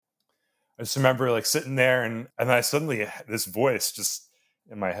I just remember like sitting there and I suddenly, this voice just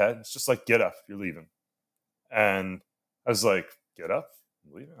in my head, it's just like, get up, you're leaving. And I was like, get up,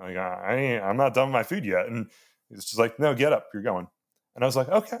 I'm leaving. Like, I'm not done with my food yet. And he's just like, no, get up, you're going. And I was like,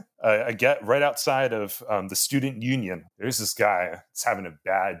 okay. I get right outside of the student union. There's this guy that's having a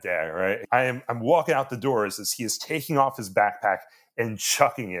bad day, right? I'm walking out the doors as he is taking off his backpack and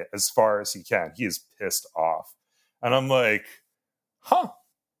chucking it as far as he can. He is pissed off. And I'm like,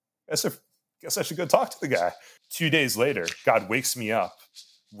 guess I should go talk to the guy. 2 days later, God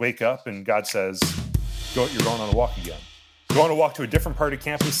wake up, and God says, you're going on a walk again. Going to walk to a different part of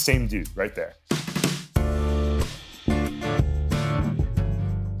campus, same dude right there.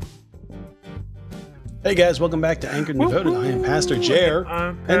 Hey guys, welcome back to Anchored and Devoted. I am Pastor Jer,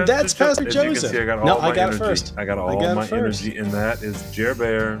 and that's Pastor Joseph. I got it first. I got all my energy, and that is Jer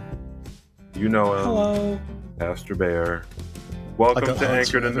Bear. You know him. Hello. Pastor Bear. Welcome to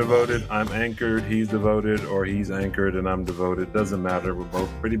Anchored and Devoted. I'm anchored, he's devoted, or he's anchored and I'm devoted. Doesn't matter. We're both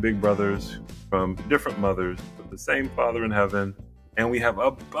pretty big brothers from different mothers, but the same Father in heaven. And we have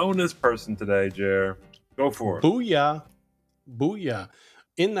a bonus person today, Jer. Go for it. Booyah. Booyah.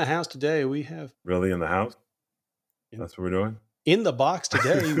 In the house today, we have... Really, in the house? That's what we're doing? In the box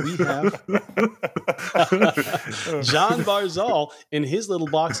today, we have John Barzal in his little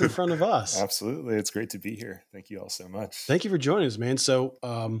box in front of us. Absolutely. It's great to be here. Thank you all so much. Thank you for joining us, man. So,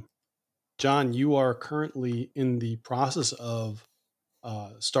 John, you are currently in the process of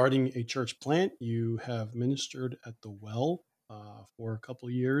starting a church plant. You have ministered at the Well for a couple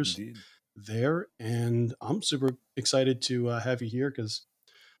of years. Indeed. There, and I'm super excited to have you here because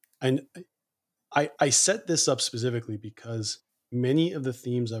I set this up specifically because many of the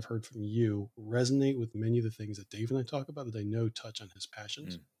themes I've heard from you resonate with many of the things that Dave and I talk about that I know touch on his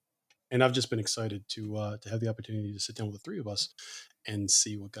passions. And I've just been excited to have the opportunity to sit down with the three of us and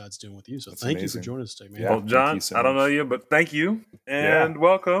see what God's doing with you. So thank you for joining us today, man. Yeah, well, John, I don't know you, but thank you and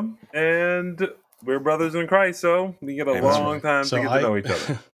welcome. And we're brothers in Christ, so we get a long time to get to know each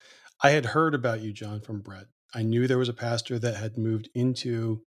other. I had heard about you, John, from Brett. I knew there was a pastor that had moved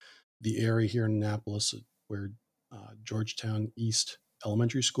into the area here in Annapolis where Georgetown East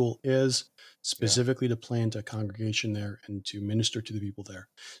Elementary School is, specifically to plant a congregation there and to minister to the people there.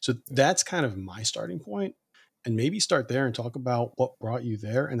 So that's kind of my starting point. And maybe start there and talk about what brought you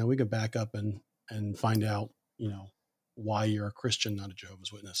there. And then we can back up and find out, why you're a Christian, not a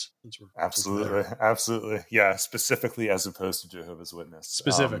Jehovah's Witness. Absolutely. Absolutely. Yeah. Specifically as opposed to Jehovah's Witness.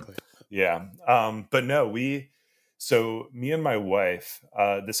 Specifically. But no, so me and my wife,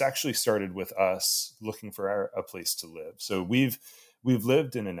 this actually started with us looking for a place to live. So we've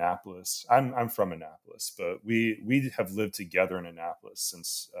lived in Annapolis. I'm from Annapolis, but we have lived together in Annapolis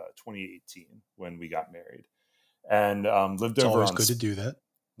since 2018 when we got married, and lived it's over. Always good to do that.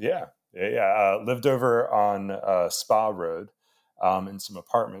 Yeah. Lived over on Spa Road in some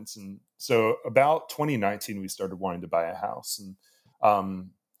apartments, and so about 2019 we started wanting to buy a house, and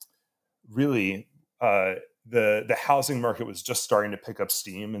really. The housing market was just starting to pick up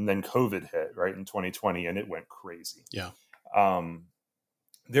steam, and then COVID hit right in 2020 and it went crazy. Yeah.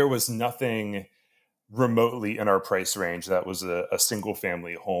 There was nothing remotely in our price range that was a single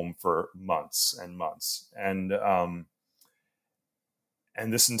family home for months and months. And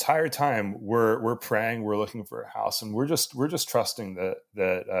this entire time we're praying, we're looking for a house, and we're just trusting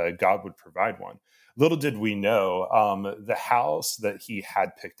that God would provide one. Little did we know, the house that he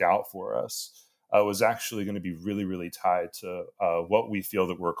had picked out for us was actually going to be really, really tied to what we feel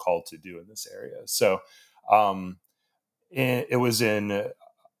that we're called to do in this area. So it was in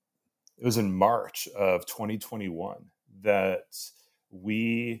March of 2021 that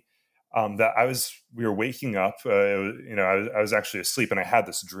we were waking up. I was actually asleep, and I had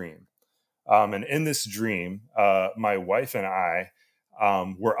this dream. And in this dream, my wife and I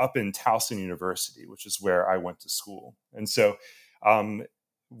were up in Towson University, which is where I went to school, and so.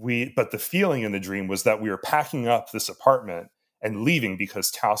 But the feeling in the dream was that we were packing up this apartment and leaving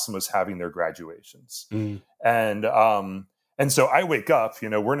because Towson was having their graduations. And so I wake up,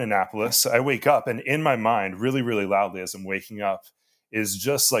 we're in Annapolis. I wake up, and in my mind, really, really loudly as I'm waking up, is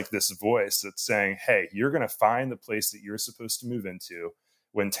just like this voice that's saying, hey, you're going to find the place that you're supposed to move into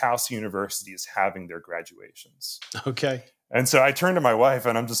when Towson University is having their graduations. Okay. And so I turned to my wife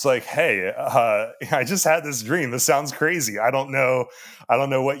and I'm just like, hey, I just had this dream. This sounds crazy. I don't know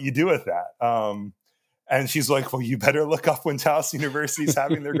what you do with that. And she's like, well, you better look up when Towson University is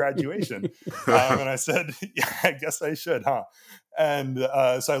having their graduation. And I said, yeah, I guess I should, huh? And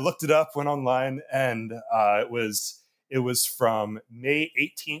so I looked it up, went online, and it was from May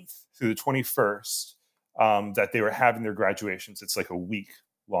 18th through the 21st that they were having their graduations. It's like a week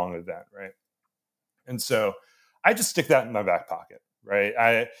long event, right? And so I just stick that in my back pocket,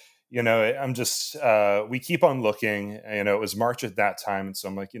 right? I'm just, we keep on looking, it was March at that time. And so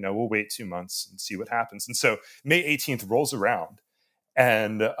I'm like, we'll wait 2 months and see what happens. And so May 18th rolls around,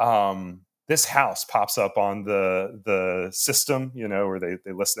 and this house pops up on the system, where they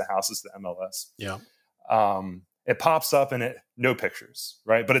list the houses, the MLS. Yeah. It pops up and no pictures,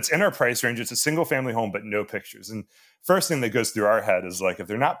 right? But it's in our price range. It's a single family home, but no pictures. And first thing that goes through our head is like, if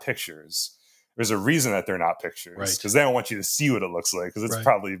they're not pictures, there's a reason that they're not pictures, right? Because they don't want you to see what it looks like, because it's right.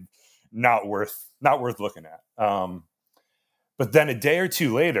 probably not worth looking at. But then a day or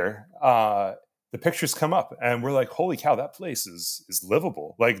two later, the pictures come up, and we're like, holy cow, that place is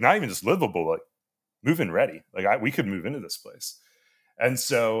livable. Like, not even just livable, like move-in ready. Like we could move into this place. And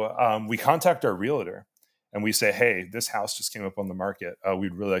so we contact our realtor, and we say, hey, this house just came up on the market.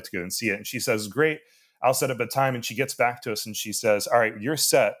 We'd really like to go and see it. And she says, great, I'll set up a time. And she gets back to us and she says, all right, you're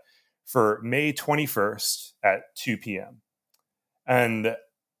set for May 21st at 2 p.m. And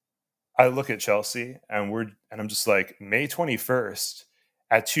I look at Chelsea, and I'm just like, May 21st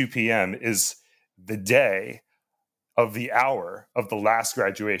at 2 p.m. is the day of the hour of the last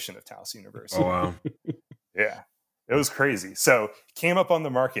graduation of Taos University. Oh, wow. Yeah, it was crazy. So it came up on the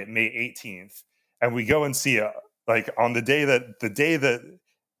market May 18th, and we go and see it like on the day that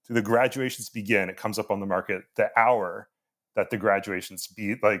the graduations begin. It comes up on the market the hour that the graduations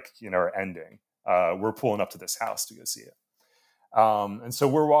are ending. We're pulling up to this house to go see it. And so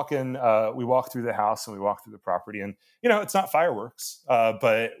we're walking, we walk through the house and we walk through the property, and, it's not fireworks,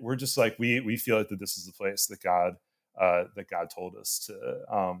 but we're just like, we feel like that this is the place that God told us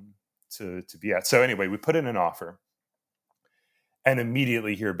to be at. So anyway, we put in an offer and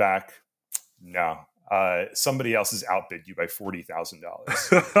immediately hear back, no, somebody else has outbid you by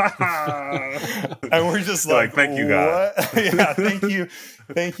 $40,000. And we're just like, thank you, God. Yeah, thank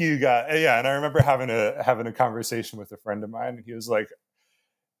you, God. Yeah, and I remember having a conversation with a friend of mine, and he was like,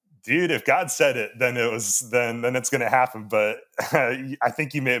 dude, if God said it, then it's going to happen. But I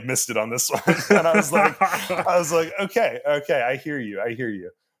think you may have missed it on this one. And I was like, okay, I hear you.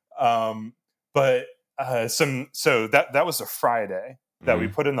 But so that was a Friday that we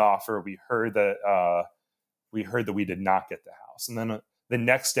put in the offer. We heard that we did not get the house. And then the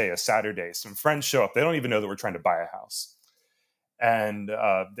next day, a Saturday, some friends show up. They don't even know that we're trying to buy a house. And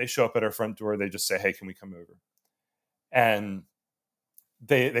they show up at our front door. They just say, hey, can we come over? And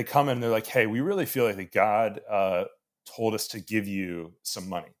they come in and they're like, hey, we really feel like that God told us to give you some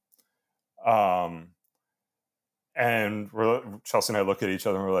money. And Chelsea and I look at each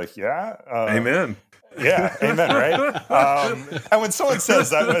other and we're like, yeah. Amen. Yeah, amen, right? And when someone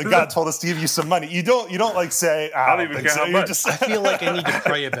says that God told us to give you some money, you don't like say, I don't even care how much. I feel like I need to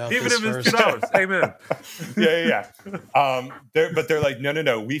pray about even this if it's first. $2. Amen. Yeah. But they're like,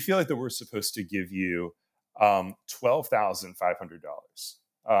 no. We feel like that we're supposed to give you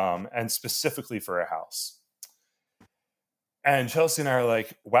 $12,500, and specifically for a house. And Chelsea and I are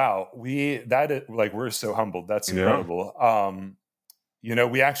like, wow, we're so humbled. That's incredible. Yeah.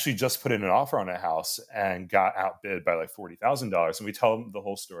 We actually just put in an offer on a house and got outbid by like $40,000. And we tell them the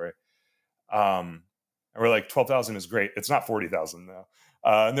whole story. And we're like, 12,000 is great. It's not 40,000 though.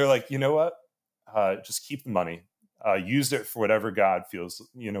 And they're like, you know what? Just keep the money. Use it for whatever God feels,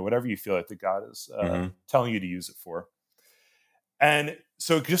 whatever you feel like that God is telling you to use it for. And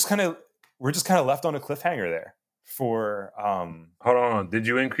so we're just kind of left on a cliffhanger there for, hold on. Did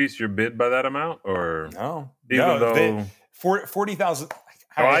you increase your bid by that amount or no? Even though 40,000.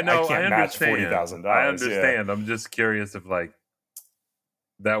 I know. I can't match $40,000. I understand. Yeah. I'm just curious if like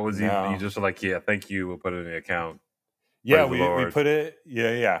that was even, you just were like, yeah, thank you. We'll put it in the account. Yeah, we put it.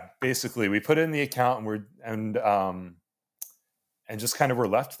 Yeah. Basically, we put it in the account, and just kind of we're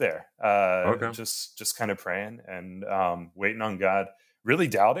left there. Just kind of praying and waiting on God, really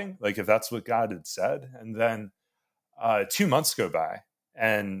doubting like if that's what God had said. And then 2 months go by,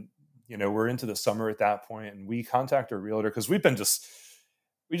 and we're into the summer at that point, and we contact our realtor because we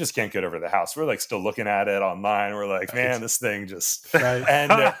just can't get over the house. We're like still looking at it online. We're like, man, this thing just right. And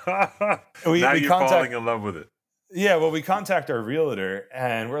now you're falling in love with it. Yeah, well, we contact our realtor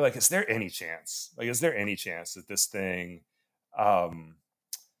and we're like, is there any chance that this thing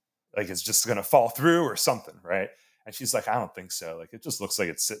is just gonna fall through or something, right? And she's like, I don't think so. Like, it just looks like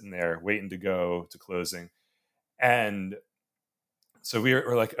it's sitting there waiting to go to closing. And so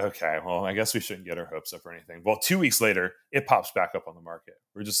we're like, okay, well, I guess we shouldn't get our hopes up or anything. Well, 2 weeks later, it pops back up on the market.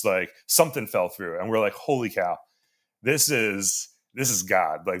 We're just like, something fell through. And we're like, holy cow, this is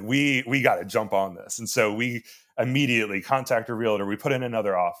God. Like, we got to jump on this. And so we immediately contact a realtor. We put in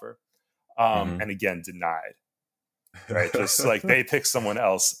another offer, and again, denied. right? Just like they pick someone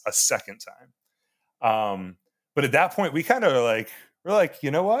else a second time. But at that point, we kind of we're like, you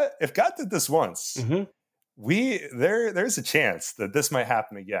know what? If God did this once, there's a chance that this might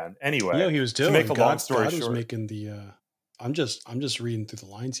happen again. Anyway, you know, he was doing. To make a long God story was short, making the. I'm just reading through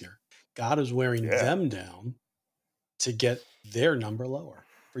the lines here. God is wearing them down to get their number lower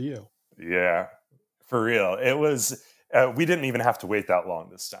for you. Yeah, for real. It was. We didn't even have to wait that long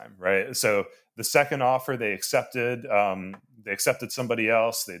this time, right? So the second offer they accepted. They accepted somebody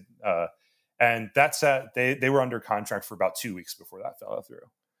else. And that's that. They were under contract for about 2 weeks before that fell through.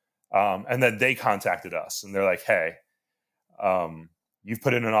 And then they contacted us and they're like, hey, you've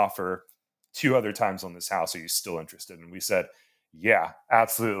put in an offer 2 other times on this house. Are you still interested? And we said, yeah,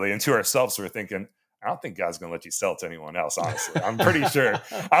 absolutely. And to ourselves, we're thinking, I don't think God's going to let you sell it to anyone else, honestly. I'm pretty sure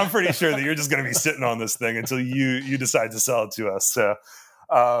that you're just going to be sitting on this thing until you decide to sell it to us. So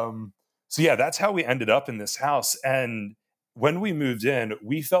yeah, that's how we ended up in this house. And when we moved in,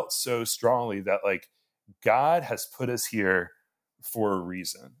 we felt so strongly that like God has put us here for a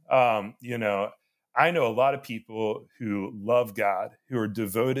reason. You know, I know a lot of people who love God, who are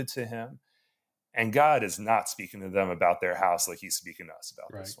devoted to him, and God is not speaking to them about their house like he's speaking to us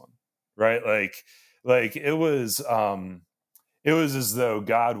about this one. Right? Like it was as though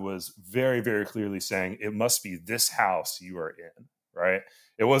God was very, very clearly saying, it must be this house you are in, right?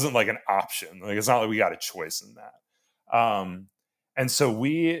 It wasn't like an option. Like, it's not like we got a choice in that. And so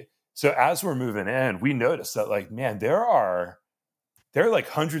as we're moving in, we noticed that like, man, there are like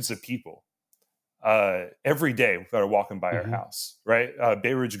hundreds of people every day that are walking by our house, right?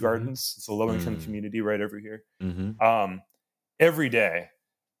 Bay Ridge Gardens, it's a low-income community right over here. Every day,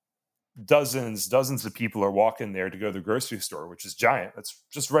 dozens of people are walking there to go to the grocery store, which is giant. That's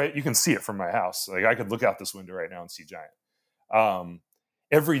just right. You can see it from my house. Like I could look out this window right now and see giant.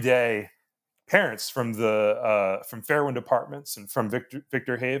 Every day, parents from from Fairwind Apartments and from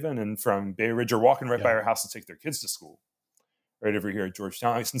Victor Haven and from Bay Ridge are walking right by our house to take their kids to school, right over here at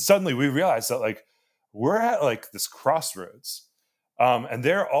Georgetown. And suddenly we realized that like we're at like this crossroads, and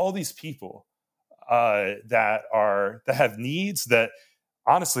there are all these people that have needs that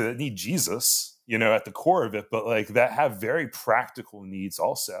honestly that need Jesus, you know, at the core of it, but like that have very practical needs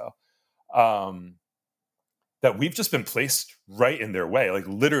also. That we've just been placed right in their way. Like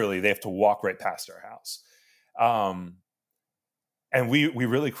literally they have to walk right past our house. And we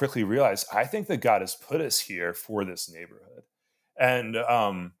really quickly realized, I think that God has put us here for this neighborhood. And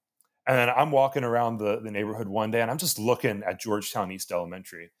then I'm walking around the neighborhood one day and I'm just looking at Georgetown East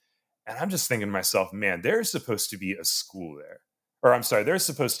Elementary. And I'm just thinking to myself, man, there's supposed to be a school there. Or I'm sorry, there's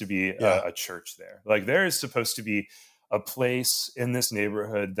supposed to be a church there. Like there is supposed to be a place in this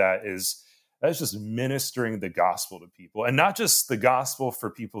neighborhood that's just ministering the gospel to people, and not just the gospel for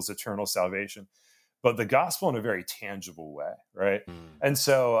people's eternal salvation, but the gospel in a very tangible way, right? And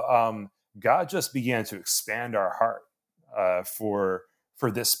so God just began to expand our heart for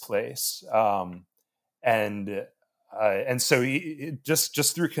this place, and so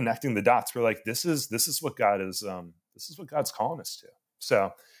just through connecting the dots, we're like, this is what God is. This is what God's calling us to.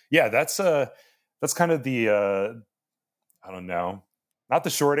 So yeah, that's kind of the I don't know. Not the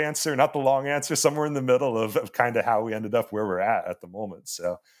short answer, not the long answer, somewhere in the middle of kind of how we ended up where we're at the moment.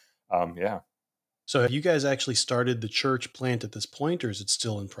 So, yeah. So have you guys actually started the church plant at this point, or is it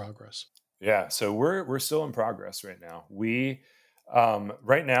still in progress? Yeah. So we're still in progress right now.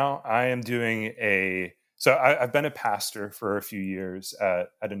 Right now I am doing so I've been a pastor for a few years at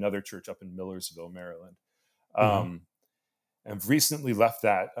another church up in Millersville, Maryland. I've recently left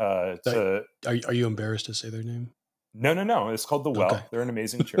that. Are you embarrassed to say their name? No. It's called The Well. Okay. They're an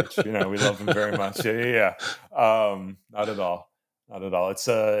amazing church. You know, we love them very much. Yeah. Not at all. It's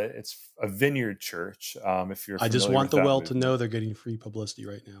a vineyard church. If you're, I just want The Well to know they're getting free publicity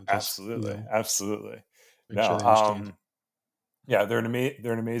right now. Absolutely. No. Sure yeah, they're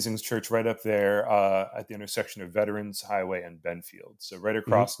an amazing church right up there at the intersection of Veterans Highway and Benfield. So right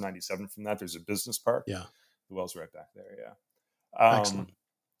across 97 from that, there's a business park. Yeah. The Well's right back there. Yeah. Excellent.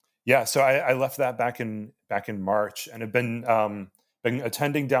 Yeah, so I left that back in March, and have been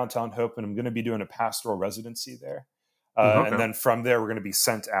attending Downtown Hope, and I'm going to be doing a pastoral residency there, and then from there we're going to be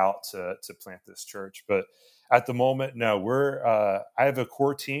sent out to plant this church. But at the moment, no, I have a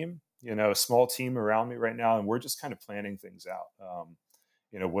core team, you know, a small team around me right now, and we're just kind of planning things out.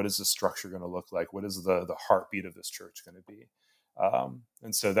 You know, what is the structure going to look like? What is the heartbeat of this church going to be?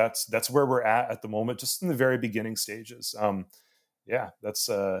 And so that's where we're at the moment, just in the very beginning stages. Yeah, that's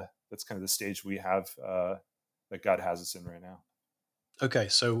kind of the stage we have that God has us in right now. Okay,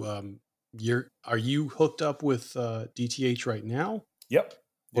 so are you hooked up with DTH right now? Yep.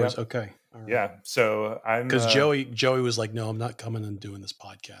 Okay. All right. Yeah. So I'm because Joey was like, no, I'm not coming and doing this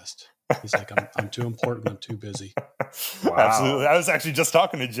podcast. He's like, I'm too important. I'm too busy. Wow. Absolutely. I was actually just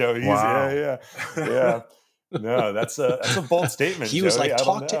talking to Joey. Wow. Yeah. No, that's a bold statement. He Joey. was like, I don't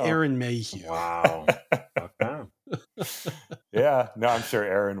talk to know. Aaron Mayhew. Wow. Okay. Yeah. No, I'm sure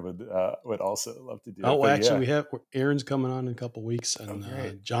Aaron would also love to do it. Oh, but actually, yeah. we have Aaron's coming on in a couple weeks, and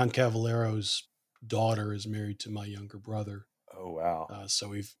great. John Cavallero's daughter is married to my younger brother. Oh wow. So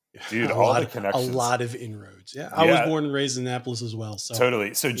we've Dude, all the connections. A lot of inroads. Yeah. I was born and raised in Annapolis as well. So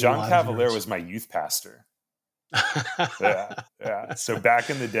totally. So John Cavallero was my youth pastor. Yeah. So back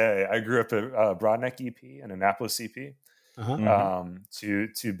in the day, I grew up at Broadneck EP and Annapolis EP.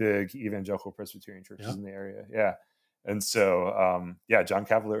 Two big evangelical Presbyterian churches in the area. Yeah. And so, John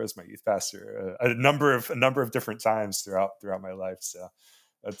Cavallero is my youth pastor a number of different times throughout my life. So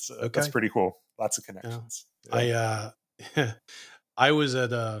that's pretty cool. Lots of connections. Yeah. I was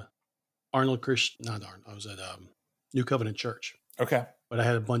at Arnold Christian, not Arnold. I was at New Covenant Church. Okay. But I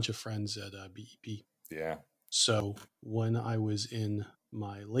had a bunch of friends at BEP. Yeah. So when I was in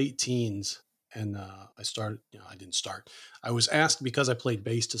my late teens and I started, I didn't start. I was asked because I played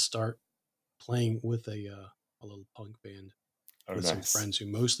bass to start playing with a little punk band with some friends who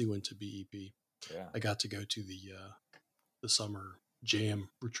mostly went to BEP. Yeah. I got to go to the summer jam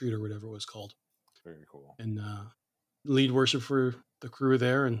retreat or whatever it was called. Very cool. And lead worship for the crew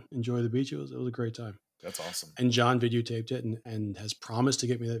there and enjoy the beach. It was a great time. That's awesome. And John videotaped it and has promised to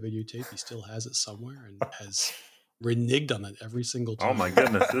get me that videotape. He still has it somewhere and has reneged on it every single time. Oh my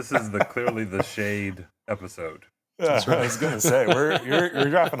goodness. This is clearly the Shade episode. That's right. I was going to say, you're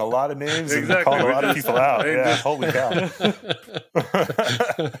dropping a lot of names Exactly. and calling a lot of people out. Yeah, holy cow.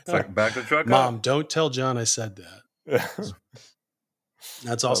 It's like back the truck Mom, up. don't tell John I said that.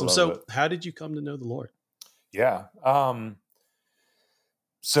 That's awesome. So how did you come to know the Lord? Yeah.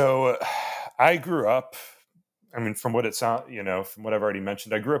 So I grew up, from what it sounds, from what I've already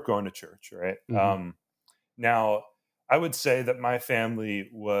mentioned, I grew up going to church, right? Mm-hmm. Now, I would say that my family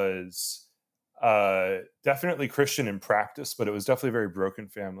was definitely Christian in practice, but it was definitely a very broken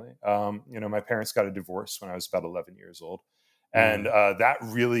family. My parents got a divorce when I was about 11 years old. And that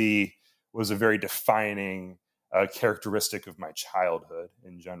really was a very defining characteristic of my childhood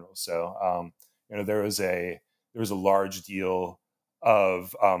in general. So, there was a large deal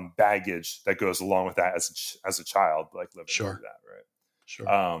of baggage that goes along with that as a child, like living through that, right?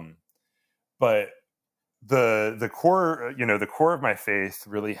 Sure. But the core, the core of my faith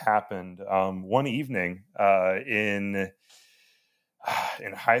really happened one evening in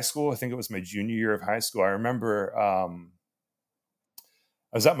high school. I think it was my junior year of high school. I remember I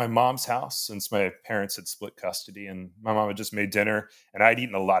was at my mom's house since my parents had split custody, and my mom had just made dinner, and I'd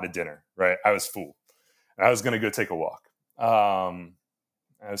eaten a lot of dinner, right? I was full. And I was going to go take a walk. I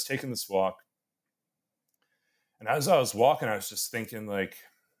was taking this walk, and as I was walking, I was just thinking, like,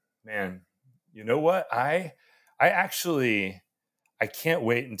 man, you know what? I can't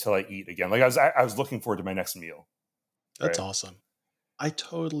wait until I eat again. Like I was looking forward to my next meal. That's awesome. I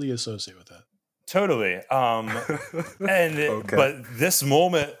totally associate with that. Totally. But this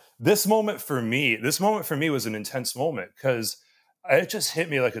moment for me was an intense moment because it just hit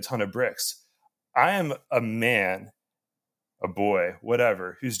me like a ton of bricks. I am a man, a boy,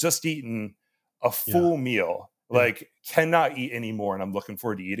 whatever, who's just eaten a full meal, like cannot eat anymore. And I'm looking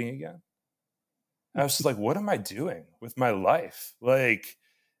forward to eating again. I was just like, what am I doing with my life? Like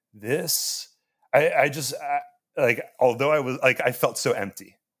this, although I was like, I felt so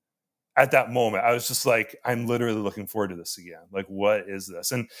empty at that moment. I was just like, I'm literally looking forward to this again. Like, what is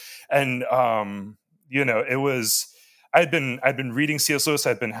this? And it was, I'd been reading C.S. Lewis.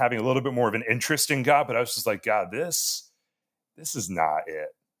 I'd been having a little bit more of an interest in God, but I was just like, God, this is not it.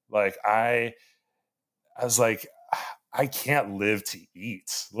 Like, I was like, I can't live to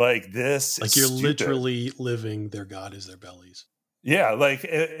eat. Like, this like is you're stupid. Literally living their God is their bellies. Yeah. Like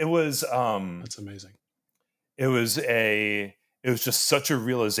it was, that's amazing. It was just such a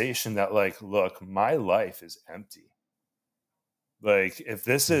realization that, like, look, my life is empty. Like,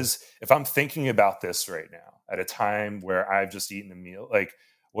 if I'm thinking about this right now at a time where I've just eaten a meal, like,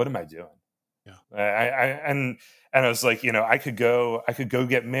 what am I doing? Yeah. And I was like, I could go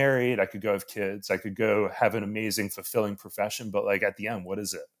get married. I could go have kids. I could go have an amazing, fulfilling profession. But, like, at the end, what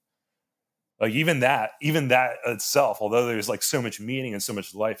is it? Like, even that itself, although there's, like, so much meaning and so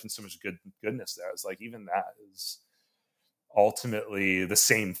much life and so much goodness there, it's like, even that is ultimately the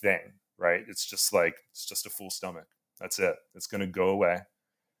same thing, right? It's just a full stomach. That's it. It's going to go away.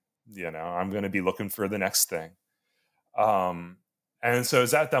 I'm going to be looking for the next thing. And so it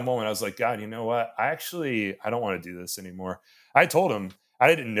was at that moment I was like, God, you know what? I don't want to do this anymore. I told him I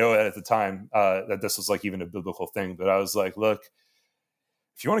didn't know it at the time that this was like even a biblical thing, but I was like, look,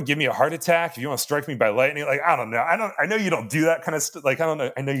 if you want to give me a heart attack, if you want to strike me by lightning, like, I don't know. I know you don't do that kind of stuff. Like, I don't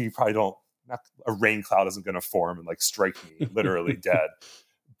know. I know you probably don't, a rain cloud isn't going to form and like strike me literally dead.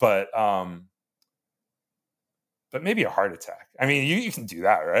 But maybe a heart attack. I mean, you can do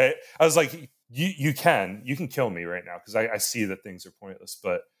that, right? I was like, you can kill me right now because I see that things are pointless.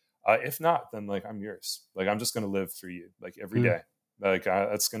 But if not, then like I'm yours. Like I'm just going to live for you, like every day. Like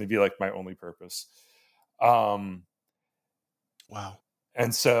that's going to be like my only purpose. Wow.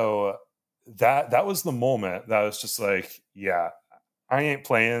 And so that was the moment that I was just like, yeah, I ain't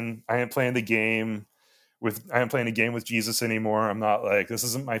playing the game with Jesus anymore. I'm not like, this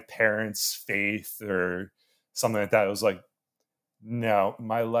isn't my parents' faith or something like that. It was like, no,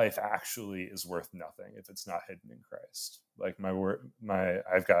 my life actually is worth nothing if it's not hidden in Christ. Like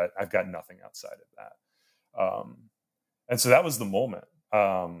I've got nothing outside of that. And so that was the moment.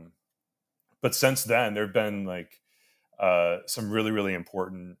 But since then there've been like some really, really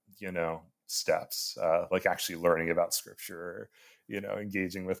important, steps, like actually learning about scripture,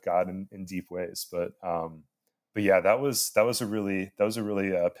 engaging with God in deep ways. But yeah, that was a really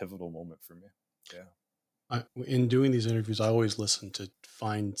pivotal moment for me. Yeah. In doing these interviews, I always listen to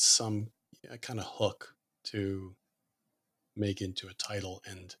find some kind of hook to make into a title.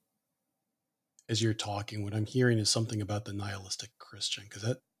 And as you're talking, what I'm hearing is something about the nihilistic Christian,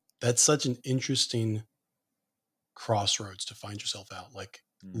 because that's such an interesting crossroads to find yourself out. Like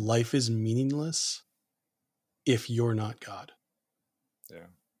life is meaningless if you're not God. Yeah.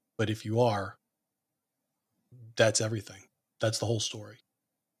 But if you are, that's everything. That's the whole story.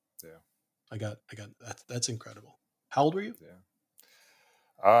 Yeah. I got that's incredible. How old were you? Yeah.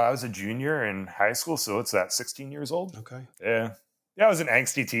 I was a junior in high school, so it's that 16 years old. Okay. Yeah. Yeah, I was an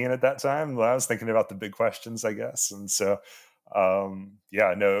angsty teen at that time. I was thinking about the big questions, I guess. And so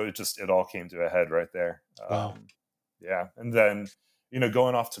it all came to a head right there. Wow. Yeah. And then,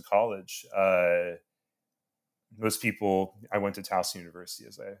 going off to college, most people, I went to Towson University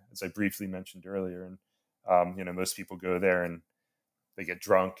as I briefly mentioned earlier. And, most people go there and they get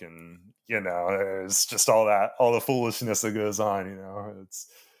drunk and, there's just all the foolishness that goes on, it's,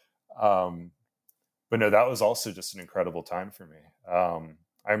 but no, that was also just an incredible time for me.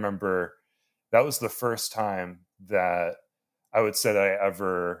 I remember that was the first time that I would say that I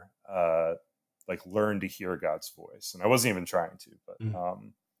ever, learned to hear God's voice, and I wasn't even trying to,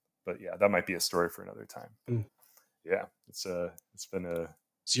 but yeah, that might be a story for another time. Yeah, it's been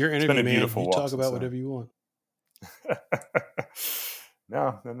your interview, man. Beautiful. You talk about whatever you want.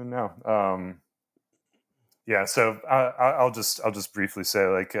 No. Yeah, so I'll just briefly say,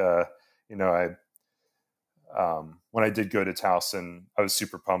 when I did go to Towson, I was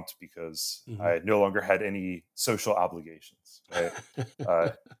super pumped because I no longer had any social obligations.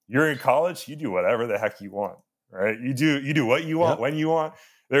 Right? You're in college, you do whatever the heck you want, right? You do what you want when you want.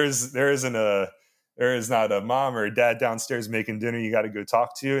 There is not a mom or a dad downstairs making dinner you got to go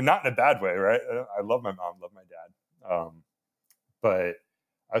talk to, and not in a bad way, right? I love my mom, love my dad, but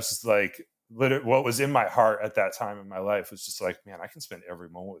I was just like, what was in my heart at that time in my life was just like, man, I can spend every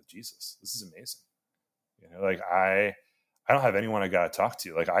moment with Jesus. This is amazing. I don't have anyone I got to talk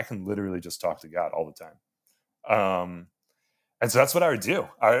to. Like, I can literally just talk to God all the time. And so that's what I would do.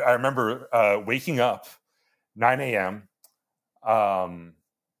 I remember waking up 9 a.m.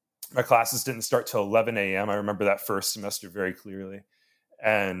 My classes didn't start till 11 a.m. I remember that first semester very clearly.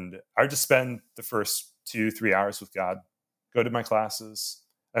 And I would just spend the first 2-3 hours with God, go to my classes,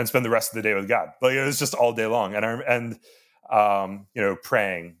 and spend the rest of the day with God. Like, it was just all day long. And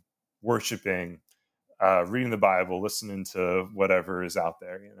praying, worshiping, reading the Bible, listening to whatever is out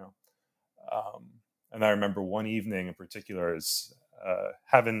there, and I remember one evening in particular is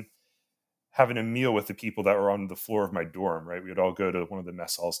having a meal with the people that were on the floor of my dorm, right? We would all go to one of the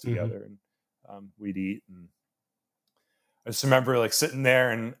mess halls together and we'd eat. And I just remember like sitting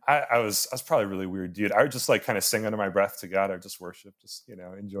there, and I was probably a really weird dude. I would just like kind of sing under my breath to God. I would just worship, just,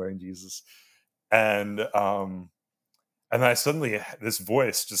 enjoying Jesus. And then I suddenly, this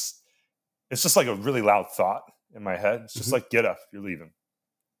voice it's just like a really loud thought in my head. It's just like, get up, you're leaving.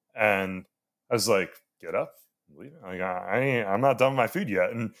 And I was like, get up, I'm leaving. Like, I'm not done with my food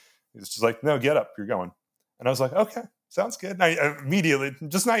yet. And he's just like, no, get up, you're going. And I was like, okay, sounds good. And I immediately,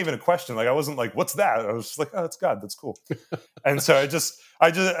 just not even a question. Like, I wasn't like, what's that? I was just like, oh, it's God. That's cool. And so I just,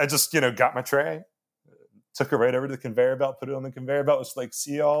 got my tray, took it right over to the conveyor belt, put it on the conveyor belt. Was like,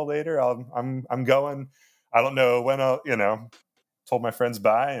 see y'all later. I'm going. I don't know when I'll, told my friends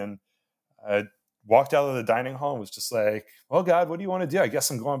bye. And I walked out of the dining hall and was just like, well, God, what do you want to do? I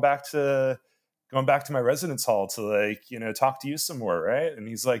guess I'm going back to going back to my residence hall to like, talk to you some more, right? And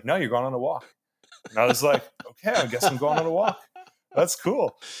he's like, no, you're going on a walk. And I was like, okay, I guess I'm going on a walk. That's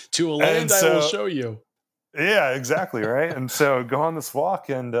cool. To a land I will show you. Yeah, exactly, right? And so go on this walk,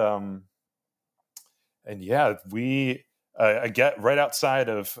 and yeah, I get right outside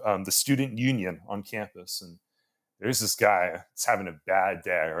of the student union on campus, and there's this guy that's having a bad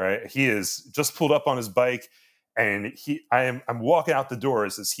day, right? He is just pulled up on his bike, and I'm walking out the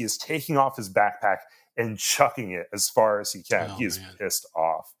doors as he is taking off his backpack and chucking it as far as he can. He is pissed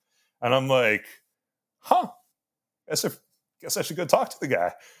off. And I'm like, guess I should go talk to the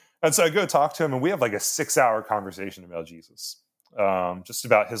guy. And so I go talk to him, and we have like a 6-hour conversation about Jesus, just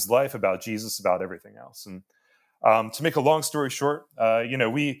about his life, about Jesus, about everything else. And to make a long story short,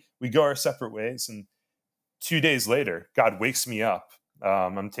 we go our separate ways. And 2 days later, God wakes me up.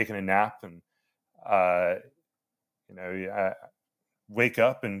 I'm taking a nap, and I wake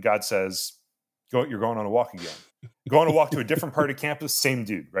up, and God says, "You're going on a walk again. Go on a walk to a different part of campus. Same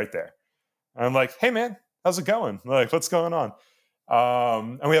dude, right there." And I'm like, "Hey, man, how's it going? Like, what's going on?"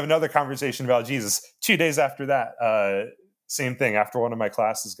 And we have another conversation about Jesus. 2 days after that, same thing. After one of my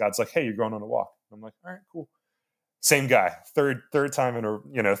classes, God's like, "Hey, you're going on a walk." I'm like, "All right, cool." Same guy, third time in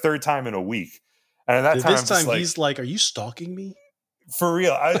a week. And at that time, this time he's like, "Are you stalking me?" For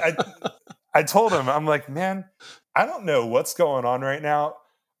real. I told him, I'm like, "Man, I don't know what's going on right now,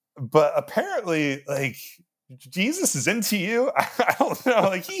 but apparently, like, Jesus is into you." I don't know.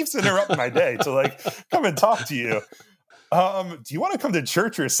 Like, he keeps interrupting my day to like come and talk to you. Do you want to come to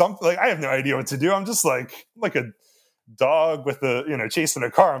church or something? Like, I have no idea what to do. I'm just like a dog with chasing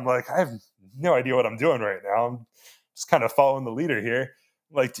a car. I'm like, I have no idea what I'm doing right now. I'm just kind of following the leader here.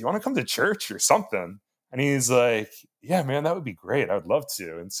 Like, do you want to come to church or something? And he's like, yeah, man, that would be great. I would love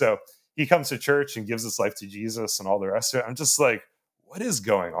to. And so he comes to church and gives his life to Jesus and all the rest of it. I'm just like, what is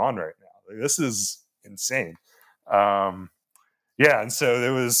going on right now? Like, this is insane. And so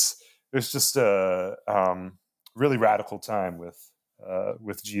there's just a really radical time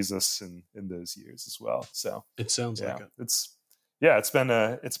with Jesus in those years as well. So it sounds like it. It's been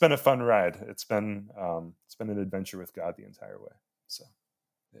a fun ride. It's been an adventure with God the entire way. So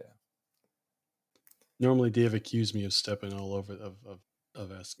yeah. Normally Dave accused me of stepping all over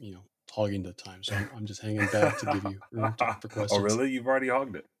of us, hogging the time. So I'm just hanging back to give you room for questions. Oh, really? You've already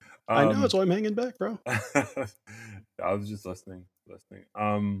hogged it. I know, that's why I'm hanging back, bro. I was just listening.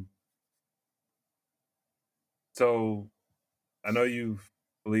 So I know you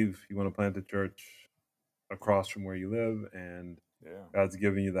believe you want to plant a church across from where you live, and God's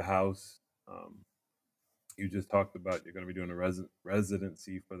giving you the house. You just talked about you're going to be doing a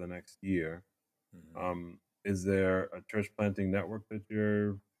residency for the next year. Mm-hmm. Is there a church planting network that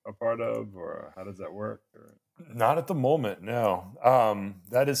you're a part of, or how does that work? Or? Not at the moment, no.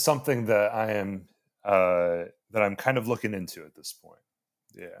 That is something that I am that I'm kind of looking into at this point.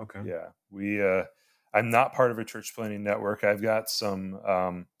 Yeah. Okay. Yeah. I'm not part of a church planting network. I've got some,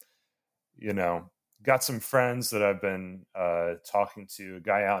 got some friends that I've been talking to. A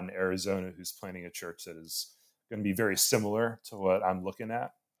guy out in Arizona who's planting a church that is going to be very similar to what I'm looking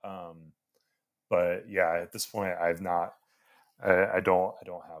at. But yeah, at this point, I've not. I don't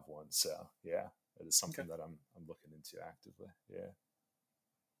have one. So yeah, it is something that I'm looking into actively. Yeah.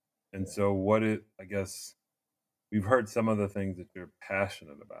 And so, I guess we've heard some of the things that you're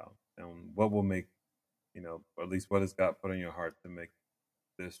passionate about, and what will make, or at least what has God put in your heart to make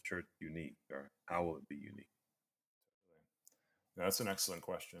this church unique, or how will it be unique? That's an excellent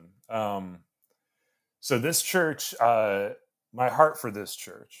question. So this church, my heart for this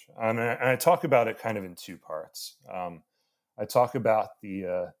church, and I talk about it kind of in two parts. I talk about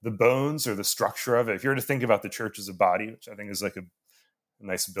the bones or the structure of it. If you were to think about the church as a body, which I think is like a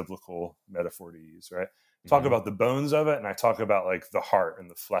nice biblical metaphor to use, right? Talk about the bones of it, and I talk about like the heart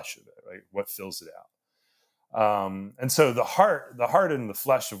and the flesh of it, like what fills it out. And so the heart and the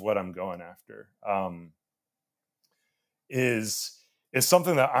flesh of what I'm going after is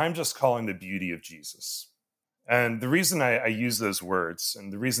something that I'm just calling the beauty of Jesus. And the reason I use those words,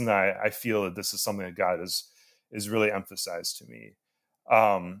 and the reason that I feel that this is something that God is really emphasized to me,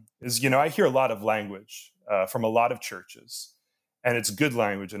 is, I hear a lot of language from a lot of churches, and it's good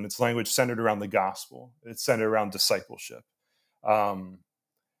language, and it's language centered around the gospel. It's centered around discipleship. And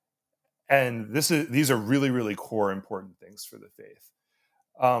these are really, really core important things for the faith.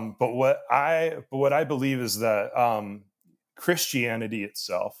 But what I believe is that Christianity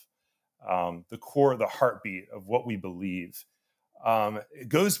itself, the core, the heartbeat of what we believe, it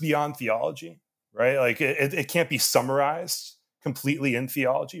goes beyond theology, right? Like it can't be summarized completely in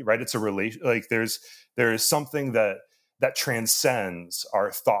theology, right? It's a relation. Like there is something that that transcends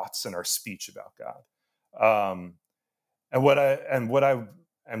our thoughts and our speech about God. And what I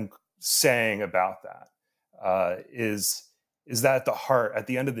am saying about that is that at the heart, at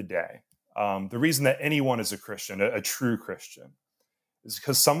the end of the day, the reason that anyone is a Christian, a true Christian, is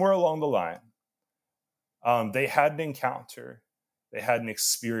because somewhere along the line, they had an encounter, they had an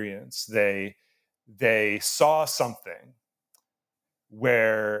experience, they saw something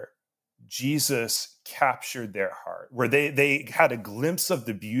where Jesus captured their heart, where they had a glimpse of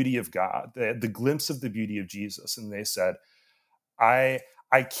the beauty of God, they had the glimpse of the beauty of Jesus, and they said, I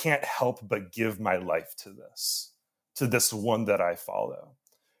can't help but give my life to this one that I follow,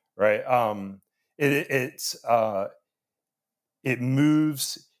 right? It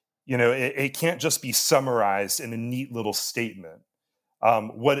moves, it can't just be summarized in a neat little statement.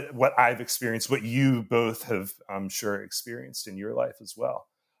 What I've experienced, what you both have, I'm sure, experienced in your life as well.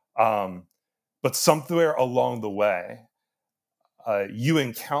 But somewhere along the way, you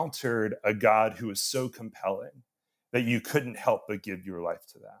encountered a God who was so compelling that you couldn't help but give your life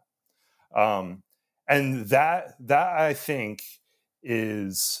to that. And that I think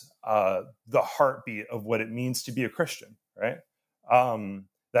is the heartbeat of what it means to be a Christian, right?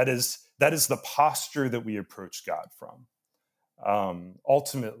 That is the posture that we approach God from.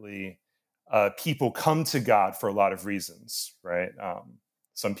 Ultimately, people come to God for a lot of reasons, right?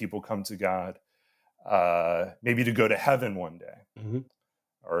 Some people come to God maybe to go to heaven one day, Mm-hmm.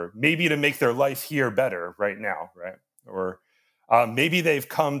 or maybe to make their life here better right now, right? Or maybe they've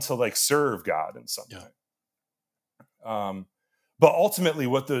come to serve God in some way. But ultimately,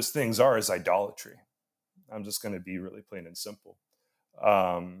 what those things are is idolatry. I'm just going to be really plain and simple.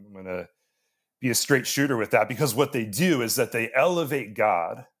 I'm going to be a straight shooter with that, because what they do is that they elevate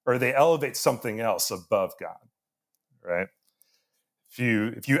God, or they elevate something else above God, right?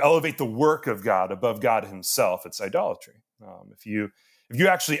 If you elevate the work of God above God himself, it's idolatry. If you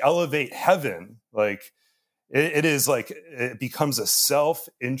actually elevate heaven, it becomes a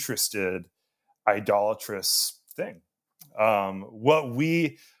self-interested, idolatrous thing. What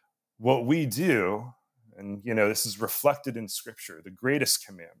we do, and this is reflected in Scripture, the greatest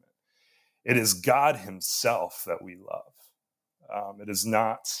commandment. It is God himself that we love. It is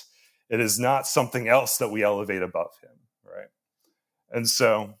not something else that we elevate above him, right? And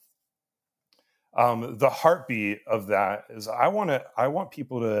so the heartbeat of that is I want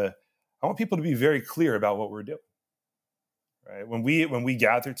people to be very clear about what we're doing, right? When we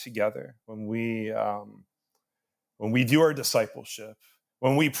gather together, when we do our discipleship,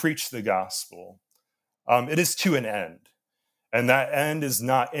 when we preach the gospel, it is to an end. And that end is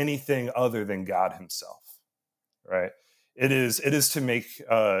not anything other than God himself, right? It is to make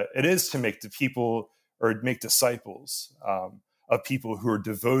the people, or make disciples of people who are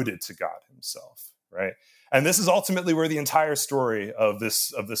devoted to God himself, right? And this is ultimately where the entire story of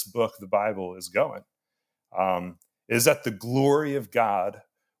this book, the Bible, is going. Is that the glory of God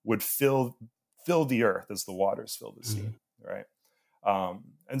would fill the earth as the waters fill the sea, right?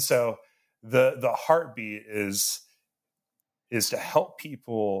 And so the heartbeat is to help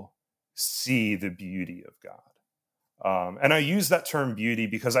people see the beauty of God. And I use that term beauty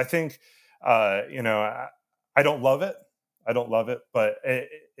because I think, I don't love it. But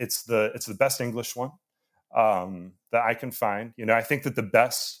it's the best English one that I can find. I think that the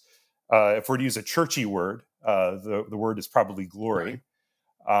best, if we're to use a churchy word, the word is probably glory.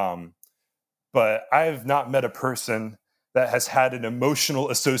 Right. But I've not met a person that has had an emotional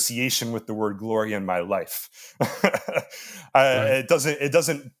association with the word glory in my life. Right. It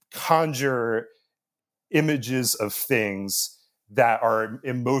doesn't conjure images of things that are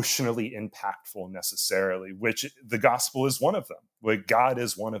emotionally impactful necessarily, which the gospel is one of them. Like, God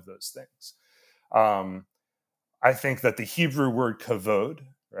is one of those things. I think that the Hebrew word kavod,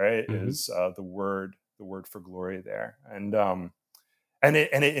 right, is the word for glory there, and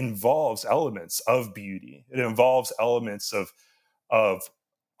it involves elements of beauty. It involves elements of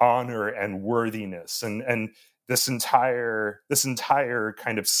honor and worthiness, and this entire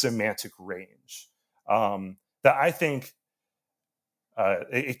kind of semantic range that I think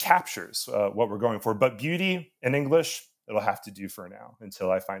it captures what we're going for. But beauty in English, it'll have to do for now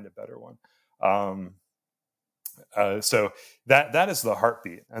until I find a better one. So that is the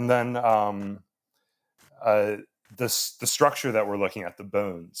heartbeat, and then the structure that we're looking at, the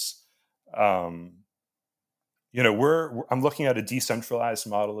bones. I'm looking at a decentralized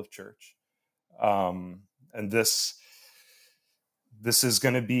model of church, and this is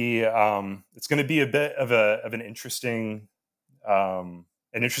going to be it's going to be a bit of an interesting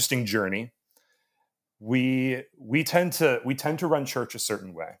journey. We tend to run church a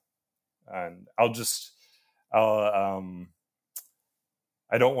certain way, and I'll just I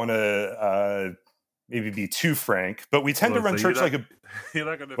don't want to maybe be too frank, but we tend to run church like a. You're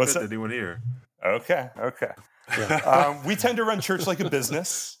not going to offend anyone here. Okay. Yeah. We tend to run church like a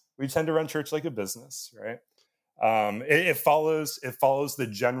business. Right? It follows the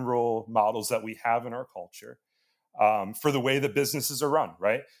general models that we have in our culture for the way that businesses are run.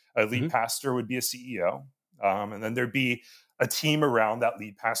 Right? A lead pastor would be a CEO, and then there'd be a team around that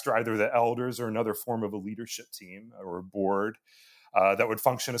lead pastor, either the elders or another form of a leadership team or a board that would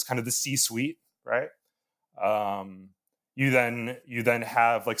function as kind of the C-suite. Right? You then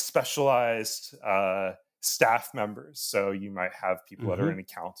have like specialized staff members. So you might have people that are in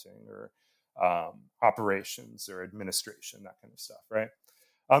accounting or operations or administration, that kind of stuff, right?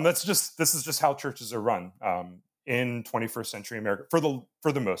 This is just how churches are run in 21st century America for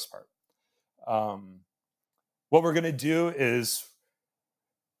the most part. What we're going to do is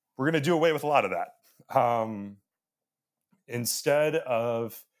we're going to do away with a lot of that. Instead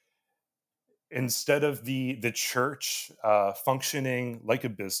of the church functioning like a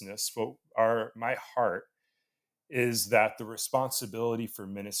business, my heart is that the responsibility for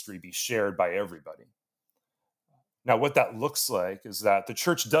ministry be shared by everybody. Now, what that looks like is that the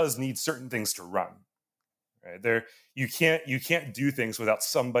church does need certain things to run. Right? You can't do things without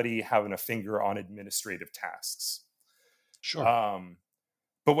somebody having a finger on administrative tasks. Sure.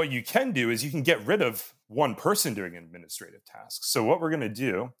 But what you can do is you can get rid of one person doing administrative tasks. So what we're going to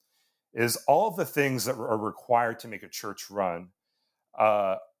do is all of the things that are required to make a church run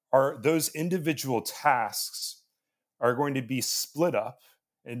are those individual tasks are going to be split up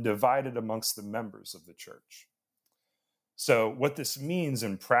and divided amongst the members of the church. So what this means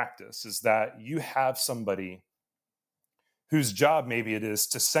in practice is that you have somebody whose job maybe it is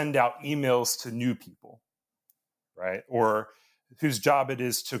to send out emails to new people, right? Or whose job it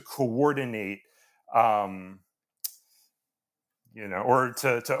is to coordinate or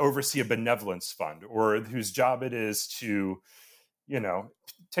to oversee a benevolence fund, or whose job it is to,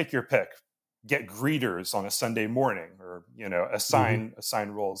 take your pick, get greeters on a Sunday morning, or, assign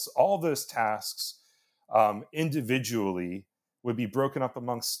roles. All those tasks individually would be broken up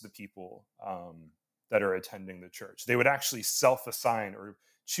amongst the people that are attending the church. They would actually self-assign or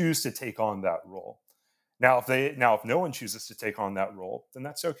choose to take on that role. Now, if no one chooses to take on that role, then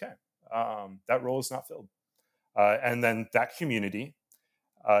that's okay. That role is not filled. And then that community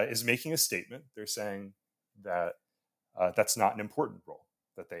is making a statement. They're saying that that's not an important role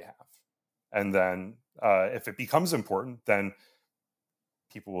that they have. And then if it becomes important, then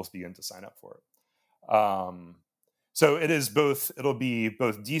people will begin to sign up for it. So it'll be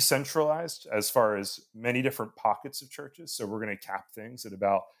both decentralized as far as many different pockets of churches. So we're going to cap things at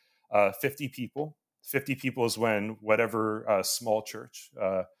about 50 people. 50 people is when whatever small church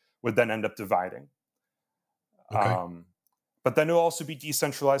would then end up dividing. Okay. But then it'll also be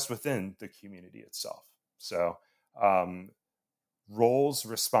decentralized within the community itself. So roles,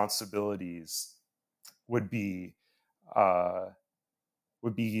 responsibilities would be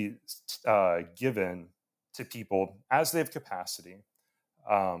given to people as they have capacity,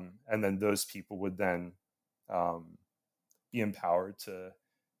 and then those people would then be empowered to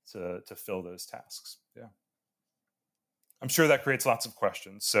fill those tasks. Yeah, I'm sure that creates lots of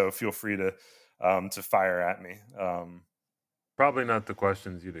questions, so feel free to fire at me. Probably not the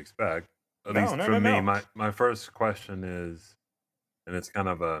questions you'd expect. At least for me, my first question is, and it's kind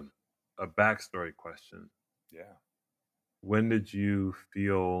of a backstory question. Yeah. When did you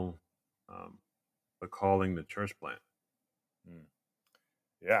feel the calling to church plant?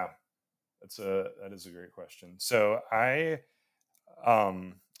 Yeah, that is a great question. So I've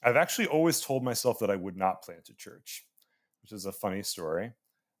actually always told myself that I would not plant a church, which is a funny story.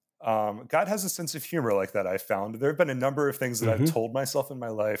 God has a sense of humor like that, I found. There have been a number of things that I've told myself in my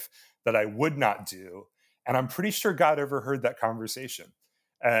life that I would not do. And I'm pretty sure God overheard that conversation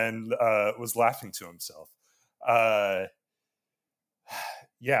and was laughing to himself.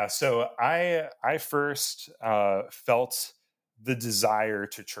 So I first felt the desire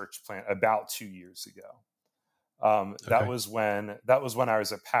to church plant about 2 years ago. That was when I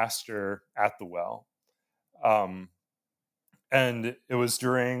was a pastor at the Well. And it was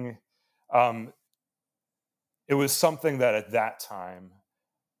during, it was something that at that time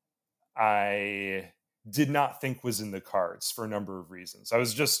I did not think was in the cards for a number of reasons. I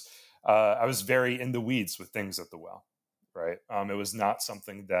was very in the weeds with things at the Well, right? It was not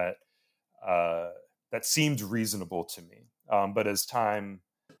something that seemed reasonable to me. But as time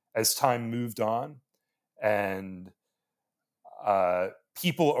moved on, and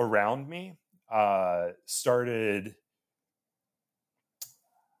people around me started,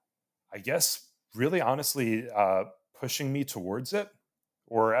 I guess, really honestly pushing me towards it,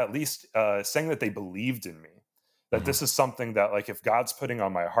 or at least saying that they believed in me, that this is something that, like, if God's putting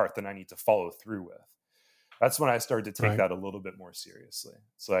on my heart, then I need to follow through with. That's when I started to take Right. that a little bit more seriously.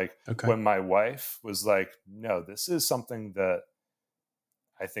 It's like Okay. when my wife was like, no, this is something that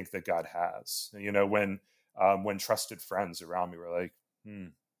I think that God has. You know, when trusted friends around me were like,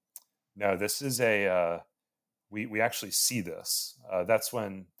 no, this is we actually see this. That's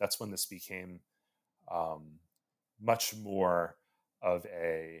when this became much more of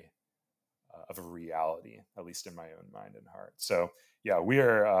a reality, at least in my own mind and heart. So yeah, we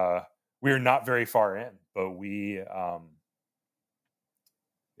are not very far in, but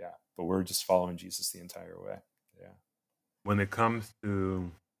but we're just following Jesus the entire way. Yeah. When it comes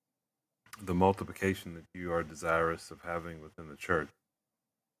to the multiplication that you are desirous of having within the church,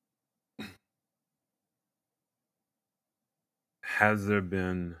 has there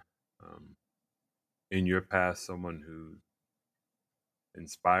been in your past someone who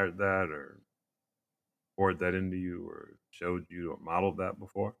inspired that or poured that into you or showed you or modeled that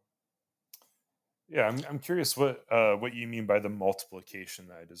before? Yeah, I'm curious what you mean by the multiplication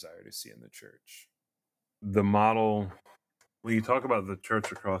that I desire to see in the church. The model, when you talk about the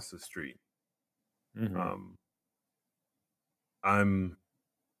church across the street, is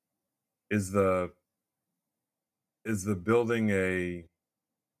the building a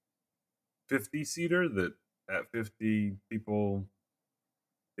 50-seater that at 50 people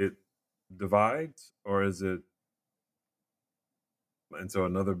it divides, or is it, and so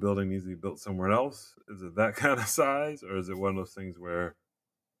another building needs to be built somewhere else? Is it that kind of size, or is it one of those things where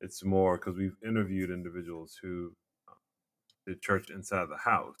it's more, because we've interviewed individuals who did church inside the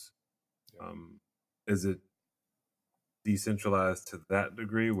house. Is it decentralized to that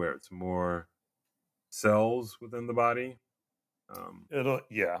degree where it's more cells within the body?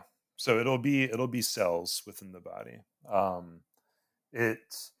 So it'll be cells within the body.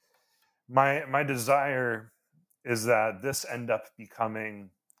 My desire is that this end up becoming,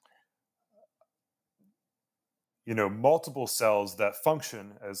 multiple cells that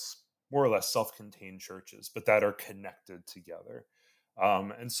function as more or less self-contained churches, but that are connected together.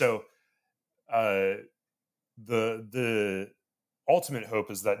 And so the ultimate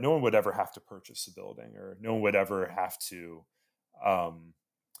hope is that no one would ever have to purchase a building, or no one would ever have to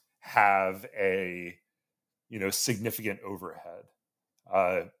have a significant overhead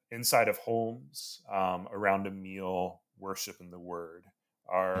inside of homes, around a meal, worship, and the word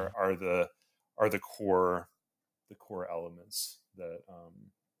are the core elements that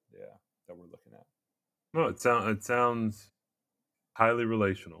that we're looking at. No, it sounds highly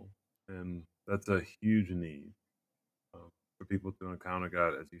relational, and that's a huge need for people to encounter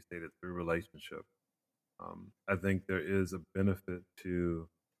God, as you stated, through relationship. I think there is a benefit to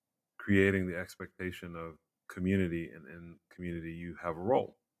creating the expectation of community, and in community you have a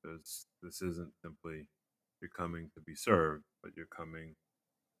role. This isn't simply you're coming to be served, but you're coming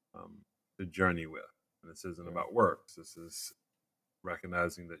to journey with. And this isn't about works. This is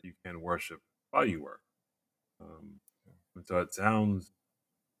recognizing that you can worship while you work. And so it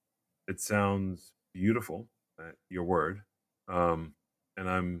sounds beautiful, your word. And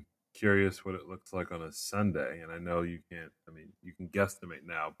I'm curious what it looks like on a Sunday. And I know you can't, you can guesstimate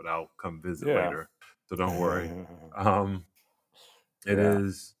now, but I'll come visit later. So don't worry. It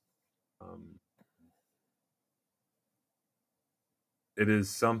is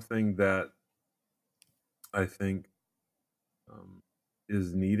something that I think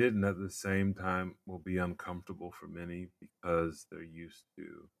is needed, and at the same time will be uncomfortable for many because they're used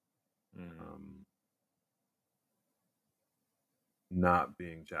to not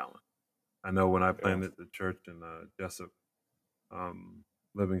being challenged. I know when I planted the church in Jessup,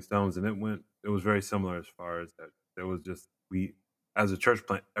 Living Stones, and it was very similar as far as that. There was just, as a church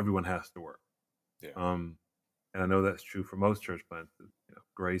plant, everyone has to work. And I know that's true for most church plants.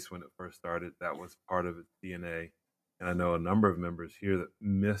 Grace, when it first started, that was part of its DNA. And I know a number of members here that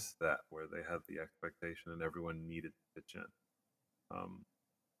missed that, where they had the expectation and everyone needed to pitch in.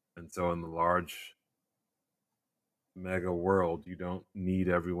 And so in the large mega world, you don't need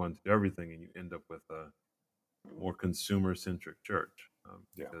everyone to do everything, and you end up with a more consumer-centric church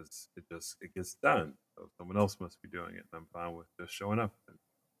because it gets done. So someone else must be doing it, and I'm fine with just showing up and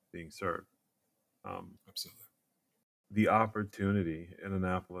being served. Absolutely. The opportunity in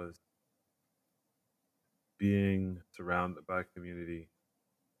Annapolis, being surrounded by community,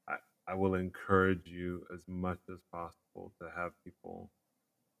 I will encourage you as much as possible to have people,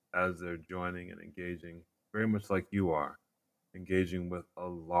 as they're joining and engaging, very much like you are, engaging with a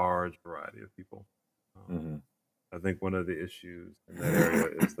large variety of people. I think one of the issues in that area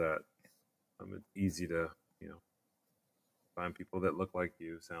is that It's easy to, find people that look like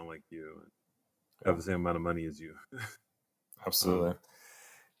you, sound like you, and have the same amount of money as you. Absolutely.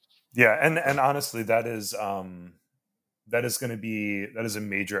 Yeah, and honestly, that is going to be a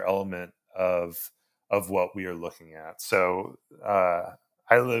major element of what we are looking at. So I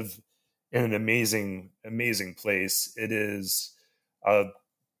live in an amazing place. It is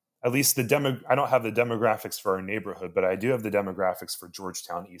at least I don't have the demographics for our neighborhood, but I do have the demographics for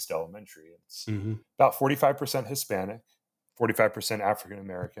Georgetown East Elementary. It's about 45% Hispanic, 45% African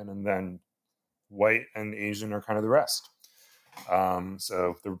American, and then white and Asian are kind of the rest.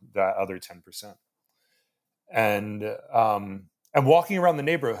 So that other 10%. And walking around the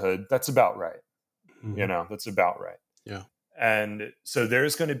neighborhood, that's about right. That's about right. Yeah. And so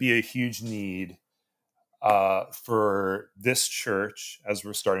there's going to be a huge need for this church, as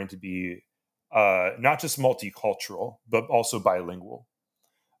we're starting to be not just multicultural, but also bilingual,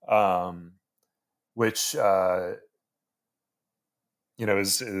 which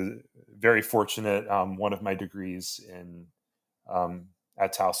is very fortunate. One of my degrees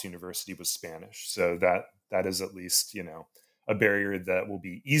at Taos University was Spanish, so that is at least a barrier that will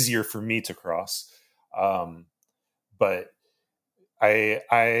be easier for me to cross. But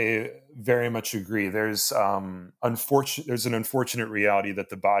I very much agree. There's an unfortunate reality that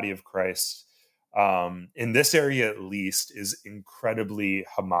the body of Christ, in this area at least, is incredibly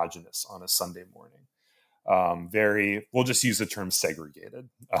homogenous on a Sunday morning. We'll just use the term segregated.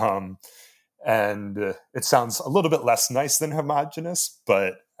 And it sounds a little bit less nice than homogenous,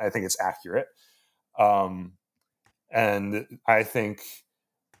 but I think it's accurate. And I think,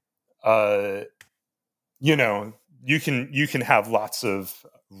 you can have lots of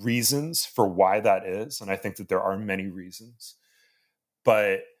reasons for why that is, and I think that there are many reasons.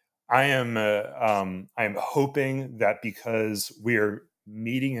 But I am hoping that because we're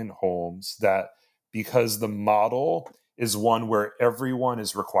meeting in homes, that because the model is one where everyone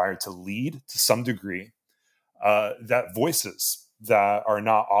is required to lead to some degree, that voices that are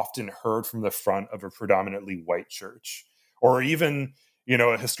not often heard from the front of a predominantly white church, or even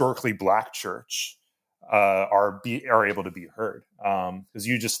a historically black church, are able to be heard. Because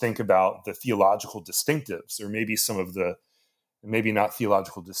you just think about the theological distinctives, or maybe some of the, maybe not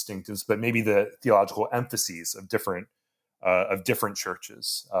theological distinctives, but maybe the theological emphases of different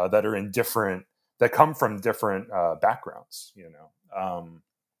churches that are that come from different backgrounds.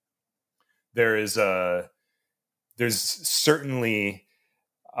 There's certainly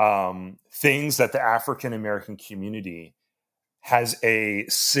things that the African American community has a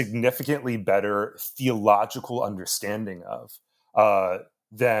significantly better theological understanding of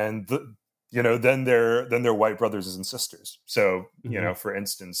than their white brothers and sisters. So, for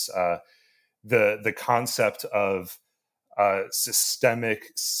instance, the concept of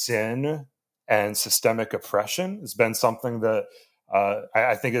systemic sin and systemic oppression has been something that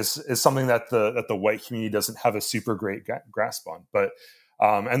I think is something that the white community doesn't have a super great grasp on. But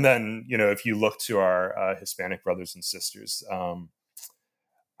and then, if you look to our Hispanic brothers and sisters,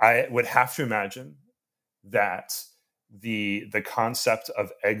 I would have to imagine that the concept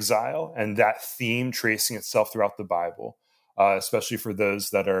of exile and that theme tracing itself throughout the Bible, especially for those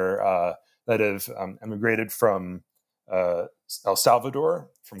that have emigrated from El Salvador,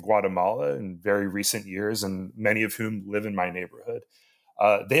 from Guatemala in very recent years, and many of whom live in my neighborhood,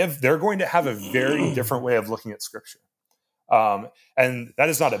 they're going to have a very different way of looking at Scripture. And that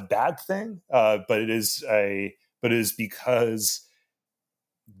is not a bad thing, but it is because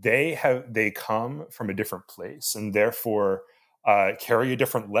they come from a different place, and therefore carry a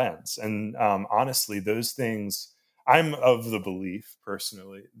different lens. And honestly, those things, I'm of the belief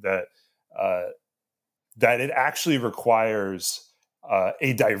personally that it actually requires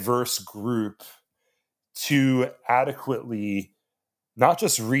a diverse group to adequately not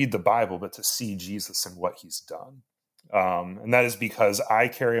just read the Bible, but to see Jesus and what he's done. And that is because I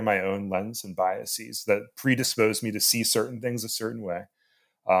carry my own lens and biases that predispose me to see certain things a certain way.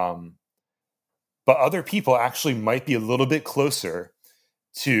 But other people actually might be a little bit closer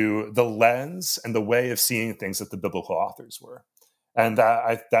to the lens and the way of seeing things that the biblical authors were. And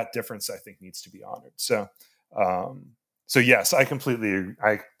that difference, I think, needs to be honored. So yes, I completely,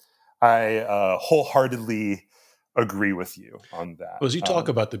 I wholeheartedly agree with you on that. Well, as you talk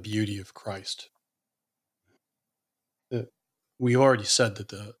about the beauty of Christ, we already said that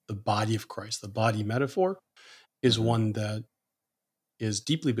the body of Christ, the body metaphor, is one that is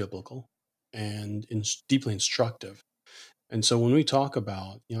deeply biblical and deeply instructive. And so when we talk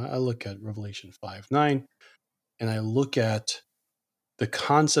about, I look at Revelation 5:9, and I look at the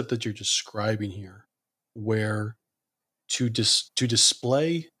concept that you're describing here, where to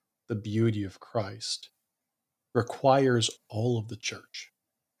display the beauty of Christ requires all of the church.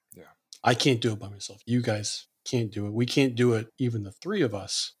 Yeah. I can't do it by myself. You guys can't do it. We can't do it, even the three of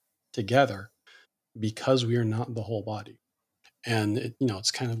us together, because we are not the whole body. And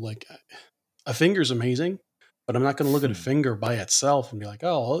it's kind of like a finger's amazing, but I'm not going to look at a finger by itself and be like,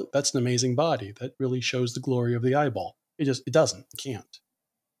 oh, that's an amazing body. That really shows the glory of the eyeball. It doesn't. It can't.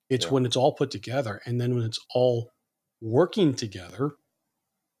 It's when it's all put together, and then when it's all working together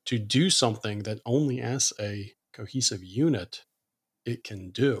to do something that only as a cohesive unit it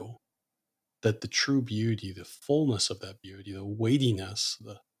can do, that the true beauty, the fullness of that beauty, the weightiness,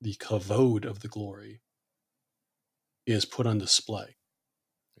 the kavod of the glory is put on display.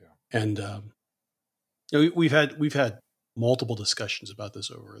 Yeah. And we've had multiple discussions about this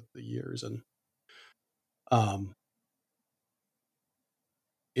over the years, and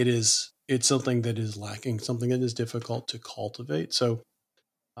it's something that is lacking, something that is difficult to cultivate. So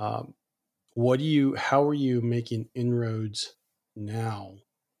how are you making inroads now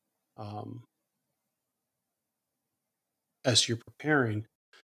as you're preparing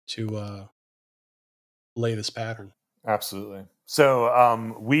to lay this pattern? Absolutely.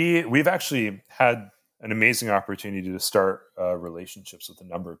 So we've actually had an amazing opportunity to start relationships with a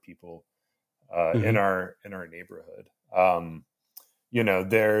number of people in our neighborhood.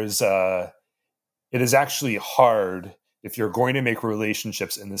 It is actually hard if you're going to make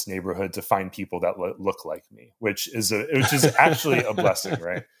relationships in this neighborhood to find people that look like me, which is actually a blessing,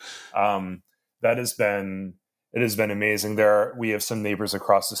 right? It has been amazing. We have some neighbors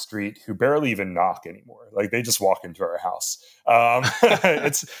across the street who barely even knock anymore. Like, they just walk into our house.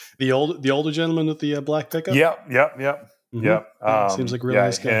 It's the older gentleman with the black pickup. Yep. Mm-hmm. Yep. Seems like a really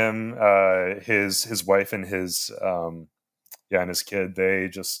nice guy. Him, his wife, and his and his kid. They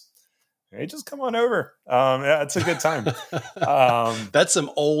just come on over. It's a good time. That's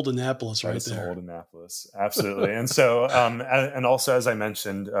some old Annapolis right there. Some old Annapolis, absolutely. And so, and also, as I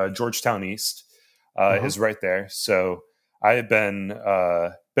mentioned, Georgetown East is right there. So I have been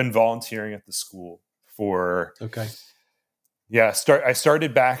volunteering at the school for. Okay. Yeah, I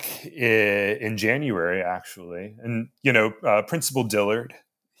started back in January, actually, and Principal Dillard,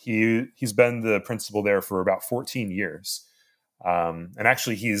 he's been the principal there for about 14 years, and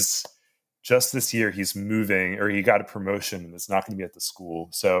actually he's just this year he's moving, or he got a promotion, and it's not going to be at the school,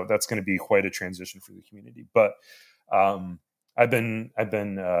 so that's going to be quite a transition for the community. But I've been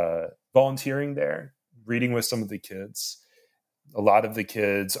volunteering there, reading with some of the kids. A lot of the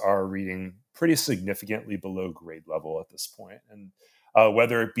kids are reading pretty significantly below grade level at this point. And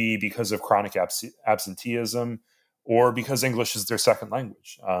whether it be because of chronic absenteeism or because English is their second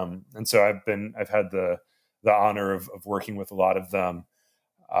language. And so I've had the honor of working with a lot of them.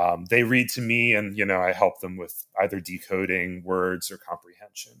 They read to me, and, I help them with either decoding words or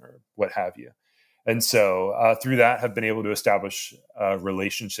comprehension or what have you. And so through that, have been able to establish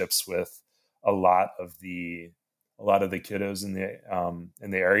relationships with a lot of the kiddos in the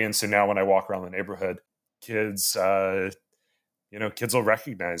area. And so now when I walk around the neighborhood, kids will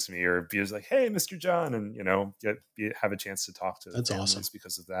recognize me or be like, "Hey, Mr. John," and have a chance to talk to That's families awesome.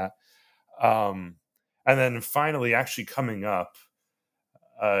 because of that. And then finally, actually coming up,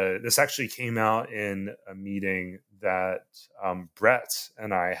 this actually came out in a meeting that Brett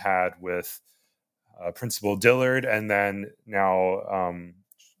and I had with Principal Dillard, and then now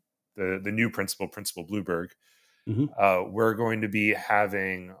the new Principal Blueberg. Mm-hmm. We're going to be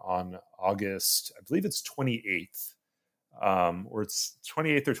having on August, I believe it's 28th, or it's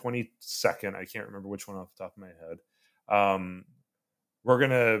 28th or 22nd. I can't remember which one off the top of my head. We're going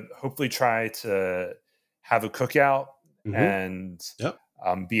to hopefully try to have a cookout and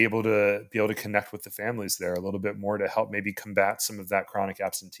be able to connect with the families there a little bit more to help maybe combat some of that chronic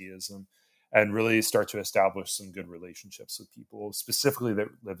absenteeism and really start to establish some good relationships with people specifically that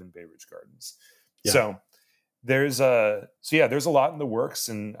live in Bay Ridge Gardens. Yeah. So there's a lot in the works,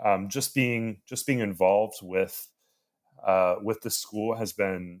 and just being involved with the school has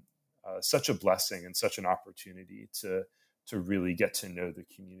been such a blessing and such an opportunity to really get to know the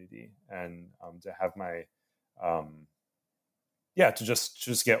community and to have my to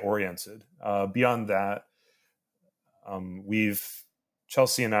just get oriented. Beyond that,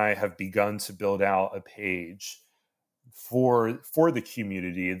 Chelsea and I have begun to build out a page for the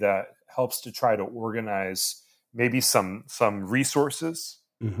community that helps to try to organize maybe some resources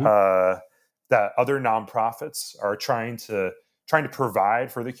that other nonprofits are trying to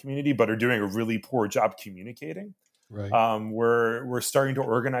provide for the community, but are doing a really poor job communicating. Right. We're starting to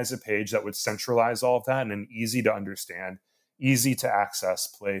organize a page that would centralize all of that in an easy to understand, easy to access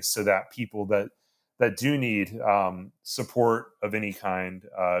place, so that people that that do need support of any kind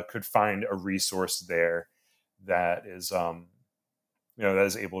could find a resource there that is that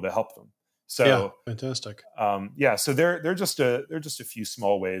is able to help them. So yeah, fantastic. So they're just a few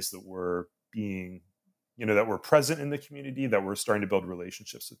small ways that we're being, that we're present in the community, that we're starting to build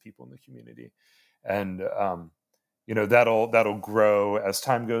relationships with people in the community, and that'll grow as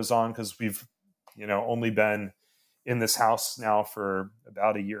time goes on, because we've only been in this house now for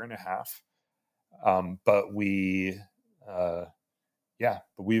about a year and a half, but we've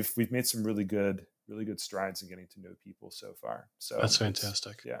made some really good strides in getting to know people so far. So that's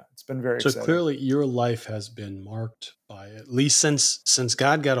fantastic. It's been very exciting. So clearly your life has been marked by, at least since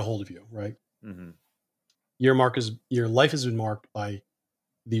God got a hold of you, right? Mm-hmm. Your life has been marked by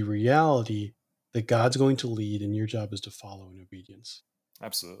the reality that God's going to lead, and your job is to follow in obedience.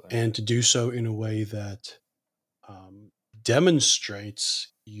 Absolutely. And to do so in a way that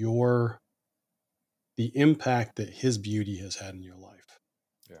demonstrates the impact that his beauty has had in your life.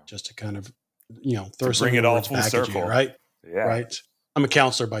 Yeah. Just to kind of, throw some words back at you, right? Yeah. Right. I'm a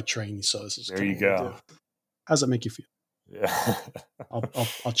counselor by training, so this is there you go. How's that make you feel? Yeah.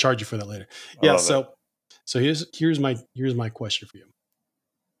 I'll charge you for that later. Yeah. So here's my question for you.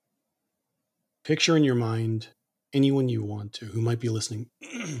 Picture in your mind anyone you want to who might be listening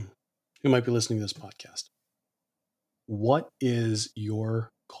to this podcast. What is your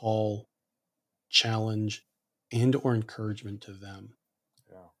call, challenge, and or encouragement to them?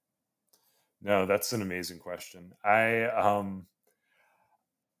 Yeah. No, that's an amazing question. I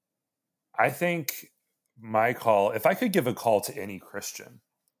think my call, if I could give a call to any Christian,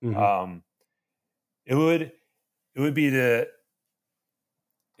 mm-hmm. It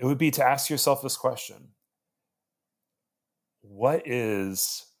would be to ask yourself this question: what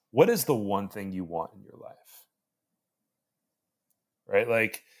is the one thing you want in your life? Right?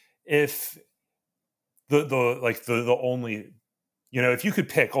 Like, if the only, if you could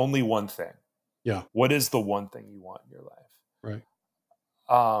pick only one thing, yeah, what is the one thing you want in your life? Right.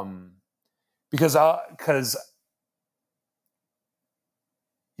 Because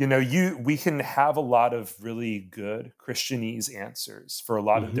we can have a lot of really good Christianese answers for a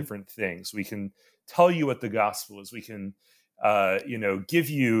lot mm-hmm. of different things. We can tell you what the gospel is. We can, give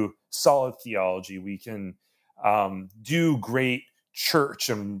you solid theology. We can do great church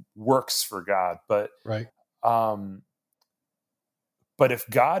and works for God. But right. But if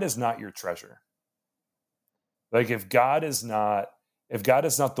God is not your treasure, like if God is not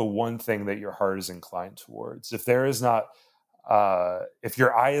the one thing that your heart is inclined towards, if there is not, if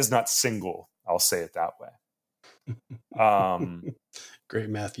your eye is not single, I'll say it that way. Great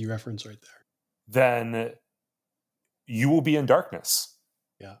Matthew reference right there. Then you will be in darkness.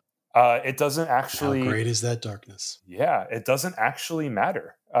 Yeah. It doesn't actually. How great is that darkness? Yeah, it doesn't actually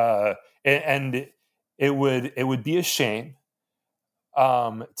matter. And it would be a shame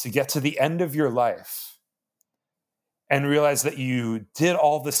to get to the end of your life and realize that you did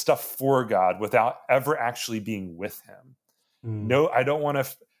all this stuff for God without ever actually being with him. No, I don't want to.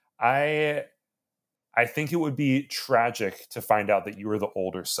 I think it would be tragic to find out that you were the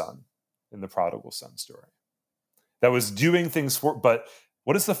older son in the prodigal son story that was doing things for. But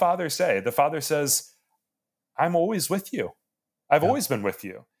what does the father say? The father says, "I'm always with you. I've always been with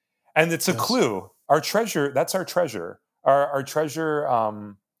you," and it's a clue. Our treasure. That's our treasure. Our treasure.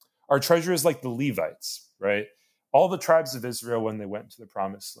 Our treasure is like the Levites, right? All the tribes of Israel, when they went to the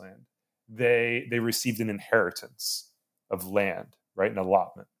promised land, they received an inheritance of land, right? An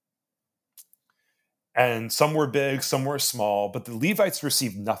allotment. And some were big, some were small, but the Levites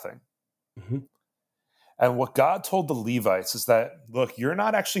received nothing. Mm-hmm. And what God told the Levites is that, look, you're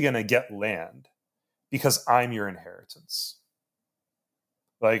not actually going to get land because I'm your inheritance.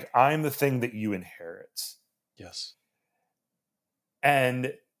 Like, I'm the thing that you inherit. Yes.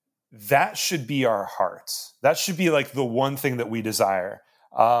 And that should be our heart. That should be like the one thing that we desire.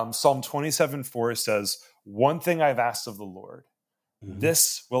 Psalm 27:4 says, "One thing I've asked of the Lord,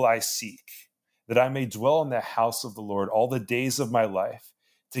 this will I seek, that I may dwell in the house of the Lord all the days of my life,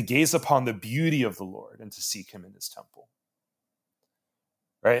 to gaze upon the beauty of the Lord and to seek him in his temple."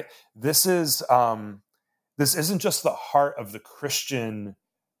 Right? This isn't just the heart of the Christian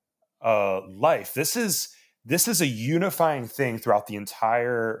life. This is a unifying thing throughout the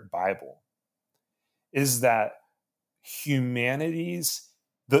entire Bible, is that humanity's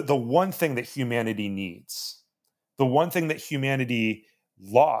the one thing that humanity needs, the one thing that humanity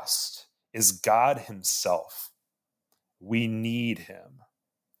lost, is God himself. We need him,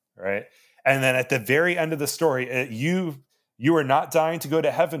 right? And then at the very end of the story, you are not dying to go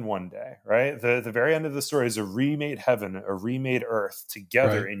to heaven one day, right? The very end of the story is a remade heaven, a remade earth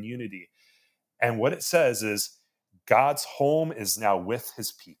together in unity. And what it says is God's home is now with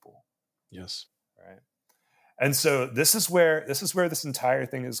his people. Yes. Right. And so this is where this entire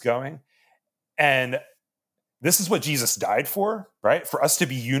thing is going. And this is what Jesus died for, right? For us to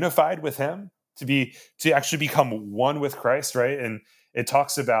be unified with him, to actually become one with Christ, right? And it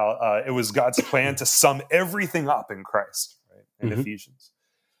talks about it was God's plan to sum everything up in Christ, right? In Ephesians,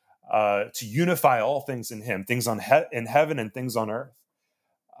 to unify all things in him, things in heaven and things on earth.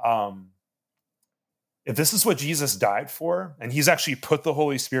 If this is what Jesus died for, and he's actually put the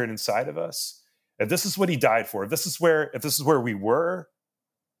Holy Spirit inside of us, if this is what he died for, if this is where we were,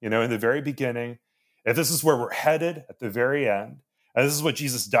 in the very beginning, if this is where we're headed at the very end, and this is what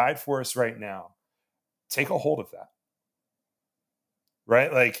Jesus died for us right now, take a hold of that.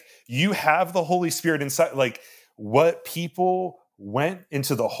 Right? Like, you have the Holy Spirit inside. Like, what people went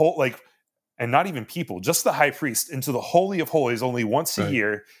into the whole, and not even people, just the high priest, into the Holy of Holies only once a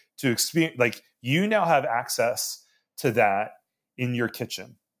year to experience, you now have access to that in your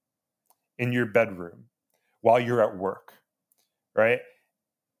kitchen, in your bedroom, while you're at work, right?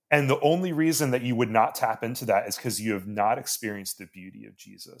 And the only reason that you would not tap into that is because you have not experienced the beauty of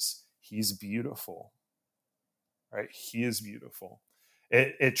Jesus. He's beautiful, right? He is beautiful.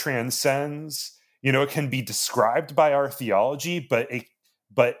 It transcends, it can be described by our theology, but it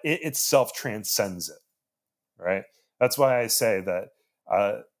itself transcends it, right? That's why I say that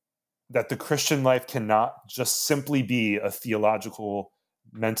that the Christian life cannot just simply be a theological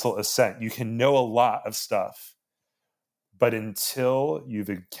mental assent. You can know a lot of stuff, but until you've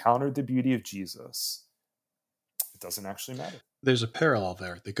encountered the beauty of Jesus, it doesn't actually matter. There's a parallel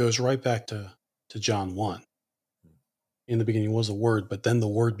there that goes right back to John 1. In the beginning was a word, but then the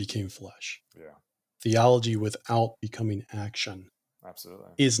word became flesh. Yeah. Theology without becoming action Absolutely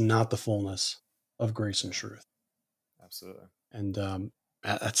is not the fullness of grace and truth. Absolutely. And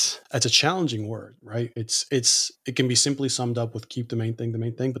that's a challenging word, right? It can be simply summed up with keep the main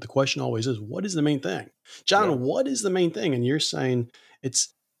thing, but the question always is, what is the main thing? John, what is the main thing? And you're saying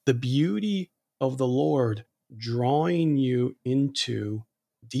it's the beauty of the Lord drawing you into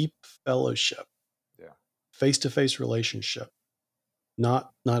deep fellowship, face-to-face relationship,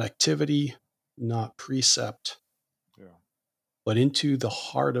 not activity, not precept, but into the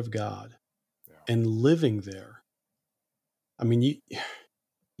heart of God and living there. I mean, you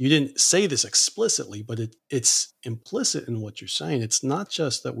didn't say this explicitly, but it's implicit in what you're saying. It's not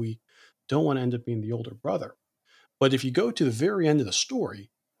just that we don't want to end up being the older brother, but if you go to the very end of the story,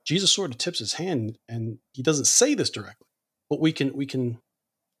 Jesus sort of tips his hand, and he doesn't say this directly, but we can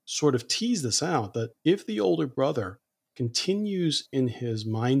sort of tease this out, that if the older brother continues in his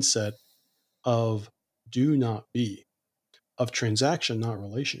mindset of do not be, of transaction, not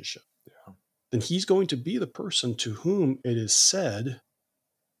relationship, then he's going to be the person to whom it is said,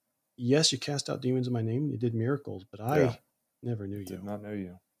 yes, you cast out demons in my name, you did miracles, but I never knew you. Did not know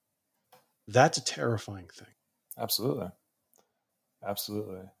you. That's a terrifying thing. Absolutely.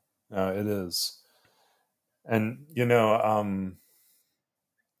 Absolutely. No, it is. And,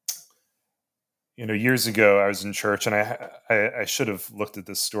 years ago I was in church, and I should have looked at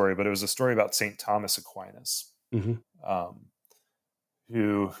this story, but it was a story about St. Thomas Aquinas, who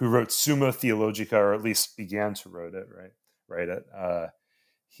wrote Summa Theologica, or at least began to write it. I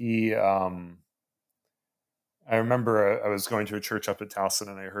remember I was going to a church up at Towson,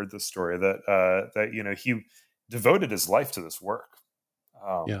 and I heard this story that he devoted his life to this work.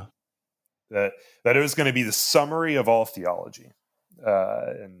 That it was going to be the summary of all theology,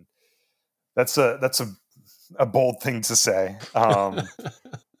 and that's a bold thing to say,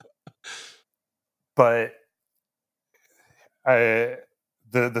 but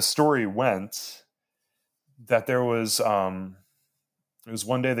the story went that there was it was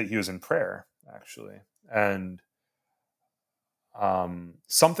one day that he was in prayer, actually, and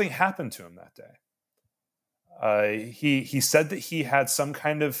something happened to him that day. He said that he had some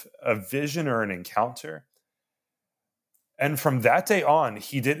kind of a vision or an encounter, and from that day on,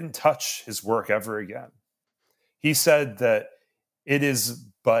 he didn't touch his work ever again. He said that it is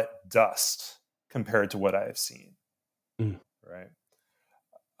but dust compared to what I have seen. Right.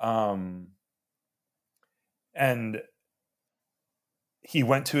 And he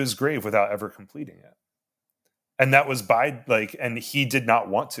went to his grave without ever completing it. And that was and he did not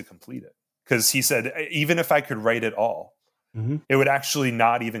want to complete it, because he said, even if I could write it all, it would actually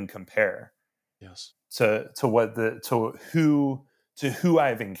not even compare to who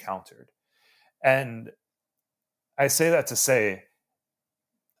I've encountered. And I say that to say,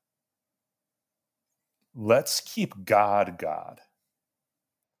 let's keep God,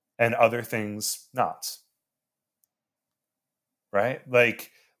 and other things not. Right?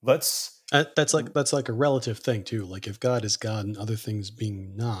 Let's That's like a relative thing too. Like if God is God and other things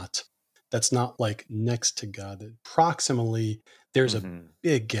being not, that's not like next to God. Proximally, there's a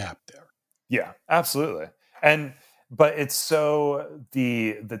big gap there. Yeah, absolutely. But it's so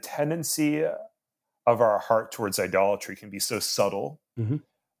the tendency of our heart towards idolatry can be so subtle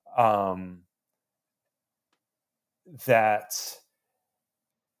that,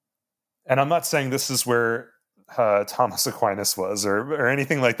 and I'm not saying this is where Thomas Aquinas was or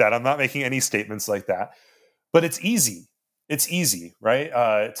anything like that. I'm not making any statements like that, but it's easy. It's easy,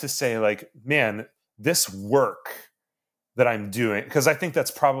 right? To say like, man, this work that I'm doing, because I think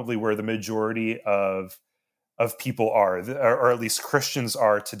that's probably where the majority of people are, or at least Christians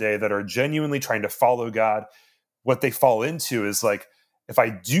are today, that are genuinely trying to follow God. What they fall into is like, if I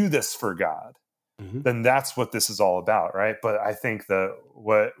do this for God, then that's what this is all about, right? But I think that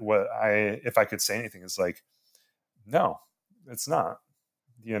if I could say anything, is like, no, it's not.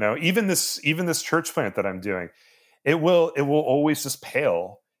 You know, even this church plant that I'm doing, it will always just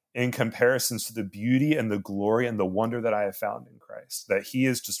pale in comparison to the beauty and the glory and the wonder that I have found in Christ, that he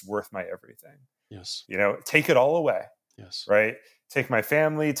is just worth my everything. Yes. You know, take it all away. Yes. Right. Take my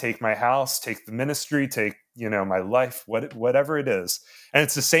family, take my house, take the ministry, take, my life, whatever it is. And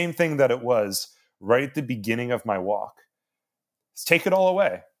it's the same thing that it was right at the beginning of my walk. Let's take it all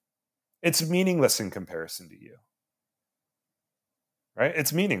away. It's meaningless in comparison to you. Right?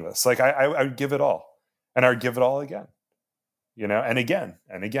 It's meaningless. Like I would give it all, and I would give it all again, and again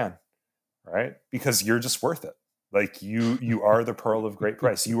and again, right? Because you're just worth it. Like you are the pearl of great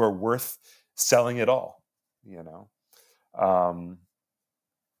price. You are worth selling it all,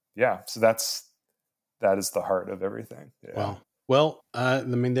 Yeah. So that is the heart of everything. Yeah. Wow. Well,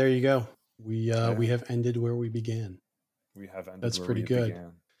 there you go. We have ended where we began. We have ended. That's where pretty we good.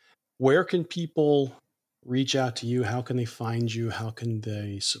 Began. Where can people reach out to you? How can they find you? How can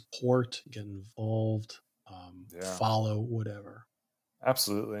they support, get involved, follow, whatever?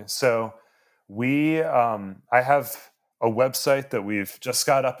 Absolutely. So I have a website that we've just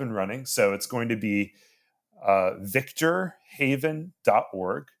got up and running. So it's going to be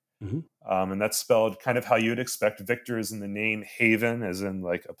victorhaven.org. And that's spelled kind of how you'd expect. Victor is in the name, haven as in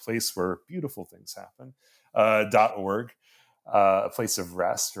like a place where beautiful things happen. .org, a place of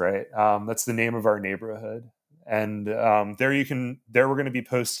rest, right? That's the name of our neighborhood. And there we're going to be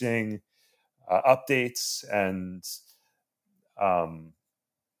posting updates and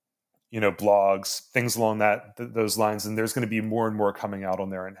blogs, things along those lines. And there's going to be more and more coming out on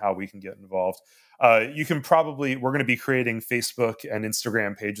there and how we can get involved. We're going to be creating Facebook and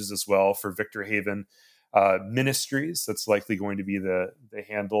Instagram pages as well for Victor Haven Ministries. That's likely going to be the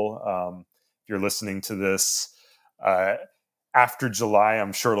handle. If you're listening to this after July,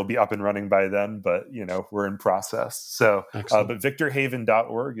 I'm sure it'll be up and running by then, but we're in process. So, but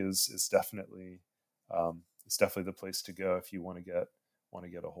victorhaven.org is definitely the place to go if you want to get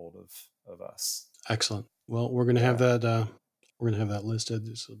a hold of us. Excellent. Well, we're going to have that. We're going to have that listed.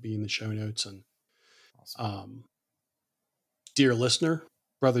 This will be in the show notes. And awesome. Dear listener,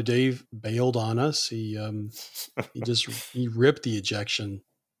 Brother Dave bailed on us. He ripped the ejection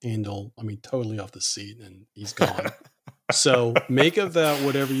handle. Totally off the seat, and he's gone. So make of that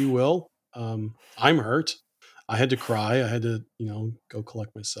whatever you will. I'm hurt. I had to cry. I had to, go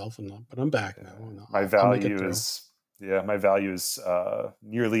collect myself, but I'm back now. My value is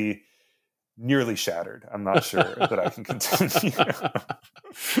nearly shattered. I'm not sure that I can continue.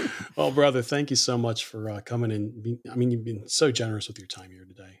 Well, brother, thank you so much for coming in. You've been so generous with your time here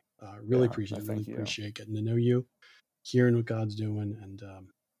today. Really appreciate it. Really appreciate getting to know you, hearing what God's doing, and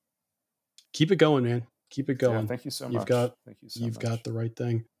keep it going, man. Keep it going. Yeah, thank you so much. You've got the right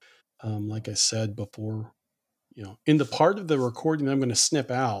thing. Like I said before, in the part of the recording I'm going to snip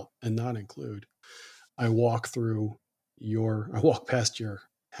out and not include, I walk past your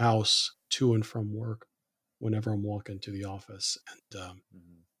house to and from work whenever I'm walking to the office. And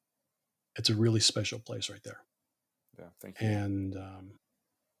it's a really special place right there. Yeah, thank you. And,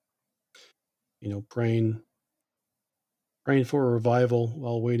 praying for a revival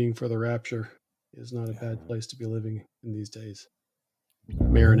while waiting for the rapture is not a bad place to be living in these days.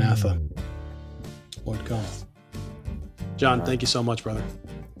 Maranatha, Lord come. John, thank you so much, brother.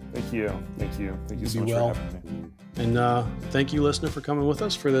 Thank you so much for having me. And thank you, listener, for coming with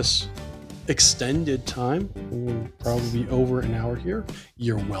us for this extended time. We'll probably be over an hour here.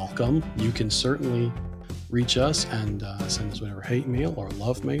 You're welcome. You can certainly reach us and send us whatever hate mail or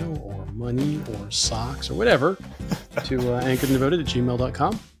love mail or money or socks or whatever to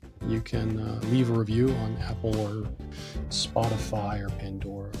anchoredanddevoted@gmail.com. You can leave a review on Apple or Spotify or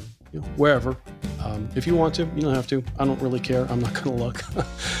Pandora, wherever. If you want to, you don't have to. I don't really care. I'm not going to look.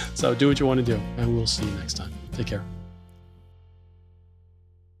 So do what you want to do, and we'll see you next time. Take care.